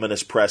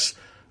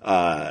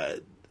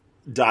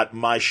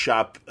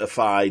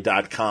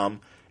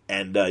ominouspress.myshopify.com,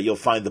 and you'll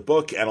find the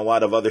book and a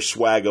lot of other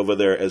swag over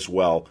there as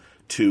well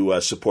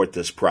to support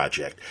this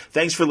project.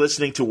 Thanks for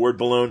listening to Word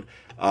Balloon.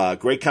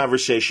 Great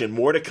conversation.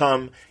 More to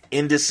come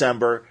in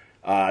December.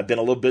 I've been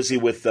a little busy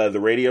with the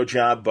radio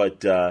job,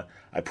 but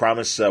I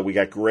promise we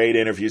got great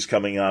interviews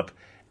coming up.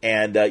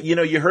 And,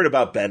 you heard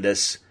about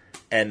Bendis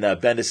and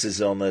Bendis'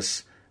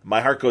 illness.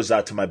 My heart goes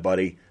out to my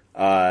buddy.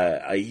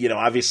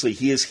 Obviously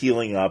he is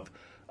healing up.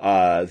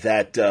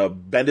 That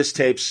Bendis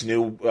Tapes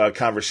new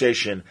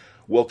conversation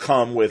will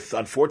come with,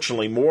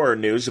 unfortunately, more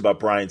news about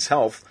Brian's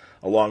health,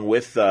 along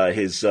with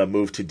his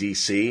move to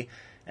D.C.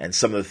 and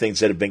some of the things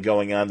that have been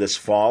going on this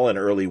fall and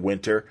early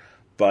winter.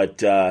 But,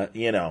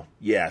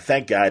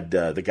 thank God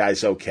the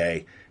guy's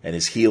okay and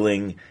is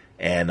healing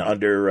and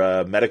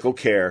under medical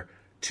care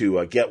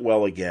to get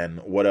well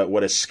again. What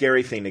a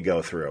scary thing to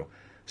go through.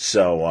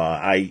 So,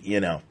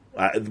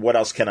 what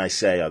else can I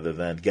say other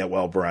than get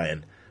well,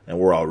 Brian, and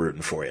we're all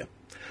rooting for you.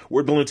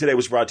 Word Balloon today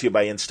was brought to you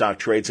by In Stock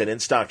Trades and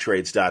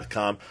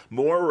InStockTrades.com.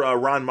 More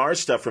Ron Marz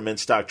stuff from In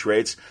Stock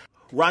Trades.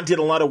 Ron did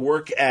a lot of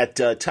work at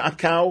Top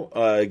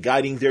Cow,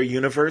 guiding their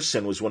universe,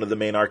 and was one of the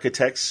main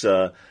architects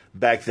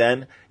back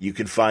then. You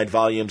can find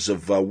volumes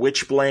of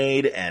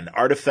Witchblade and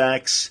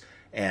Artifacts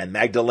and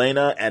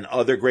Magdalena and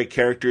other great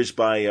characters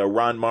by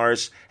Ron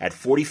Marz at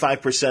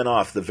 45%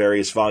 off the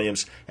various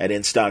volumes at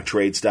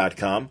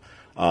InStockTrades.com.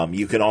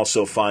 You can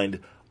also find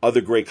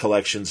other great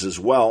collections as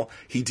well.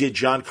 He did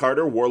John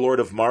Carter, Warlord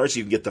of Mars.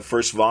 You can get the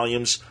first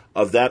volumes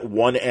of that,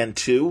 1 and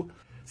 2.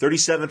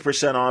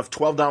 37% off,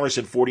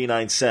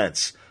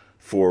 $12.49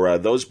 for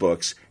those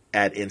books.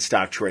 at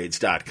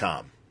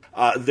instocktrades.com.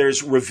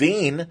 There's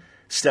Ravine,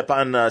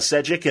 Stepan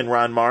Sejic and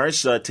Ron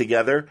Marz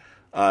together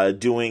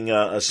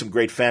doing some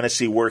great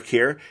fantasy work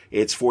here.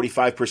 It's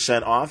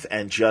 45% off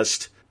and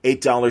just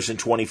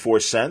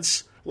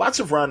 $8.24. Lots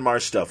of Ron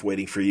Marz stuff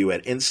waiting for you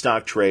at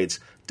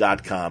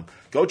instocktrades.com.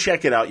 Go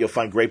check it out. You'll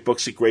find great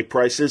books at great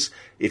prices.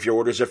 If your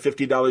orders are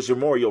 $50 or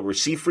more, you'll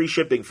receive free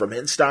shipping from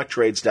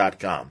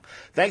instocktrades.com.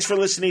 Thanks for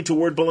listening to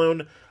Word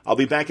Balloon. I'll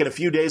be back in a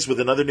few days with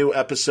another new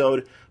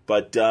episode.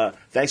 But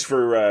thanks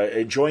for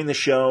enjoying the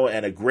show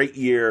and a great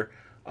year.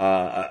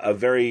 A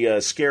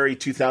very scary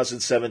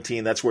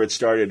 2017. That's where it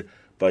started.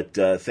 But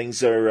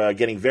things are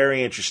getting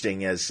very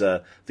interesting as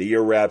the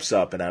year wraps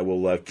up, and I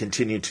will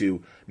continue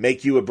to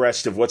make you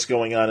abreast of what's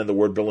going on in the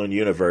Word Balloon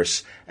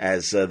universe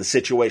as the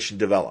situation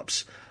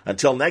develops.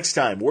 Until next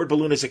time, Word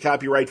Balloon is a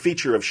copyright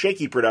feature of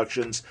Shaky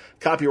Productions,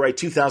 copyright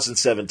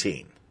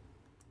 2017.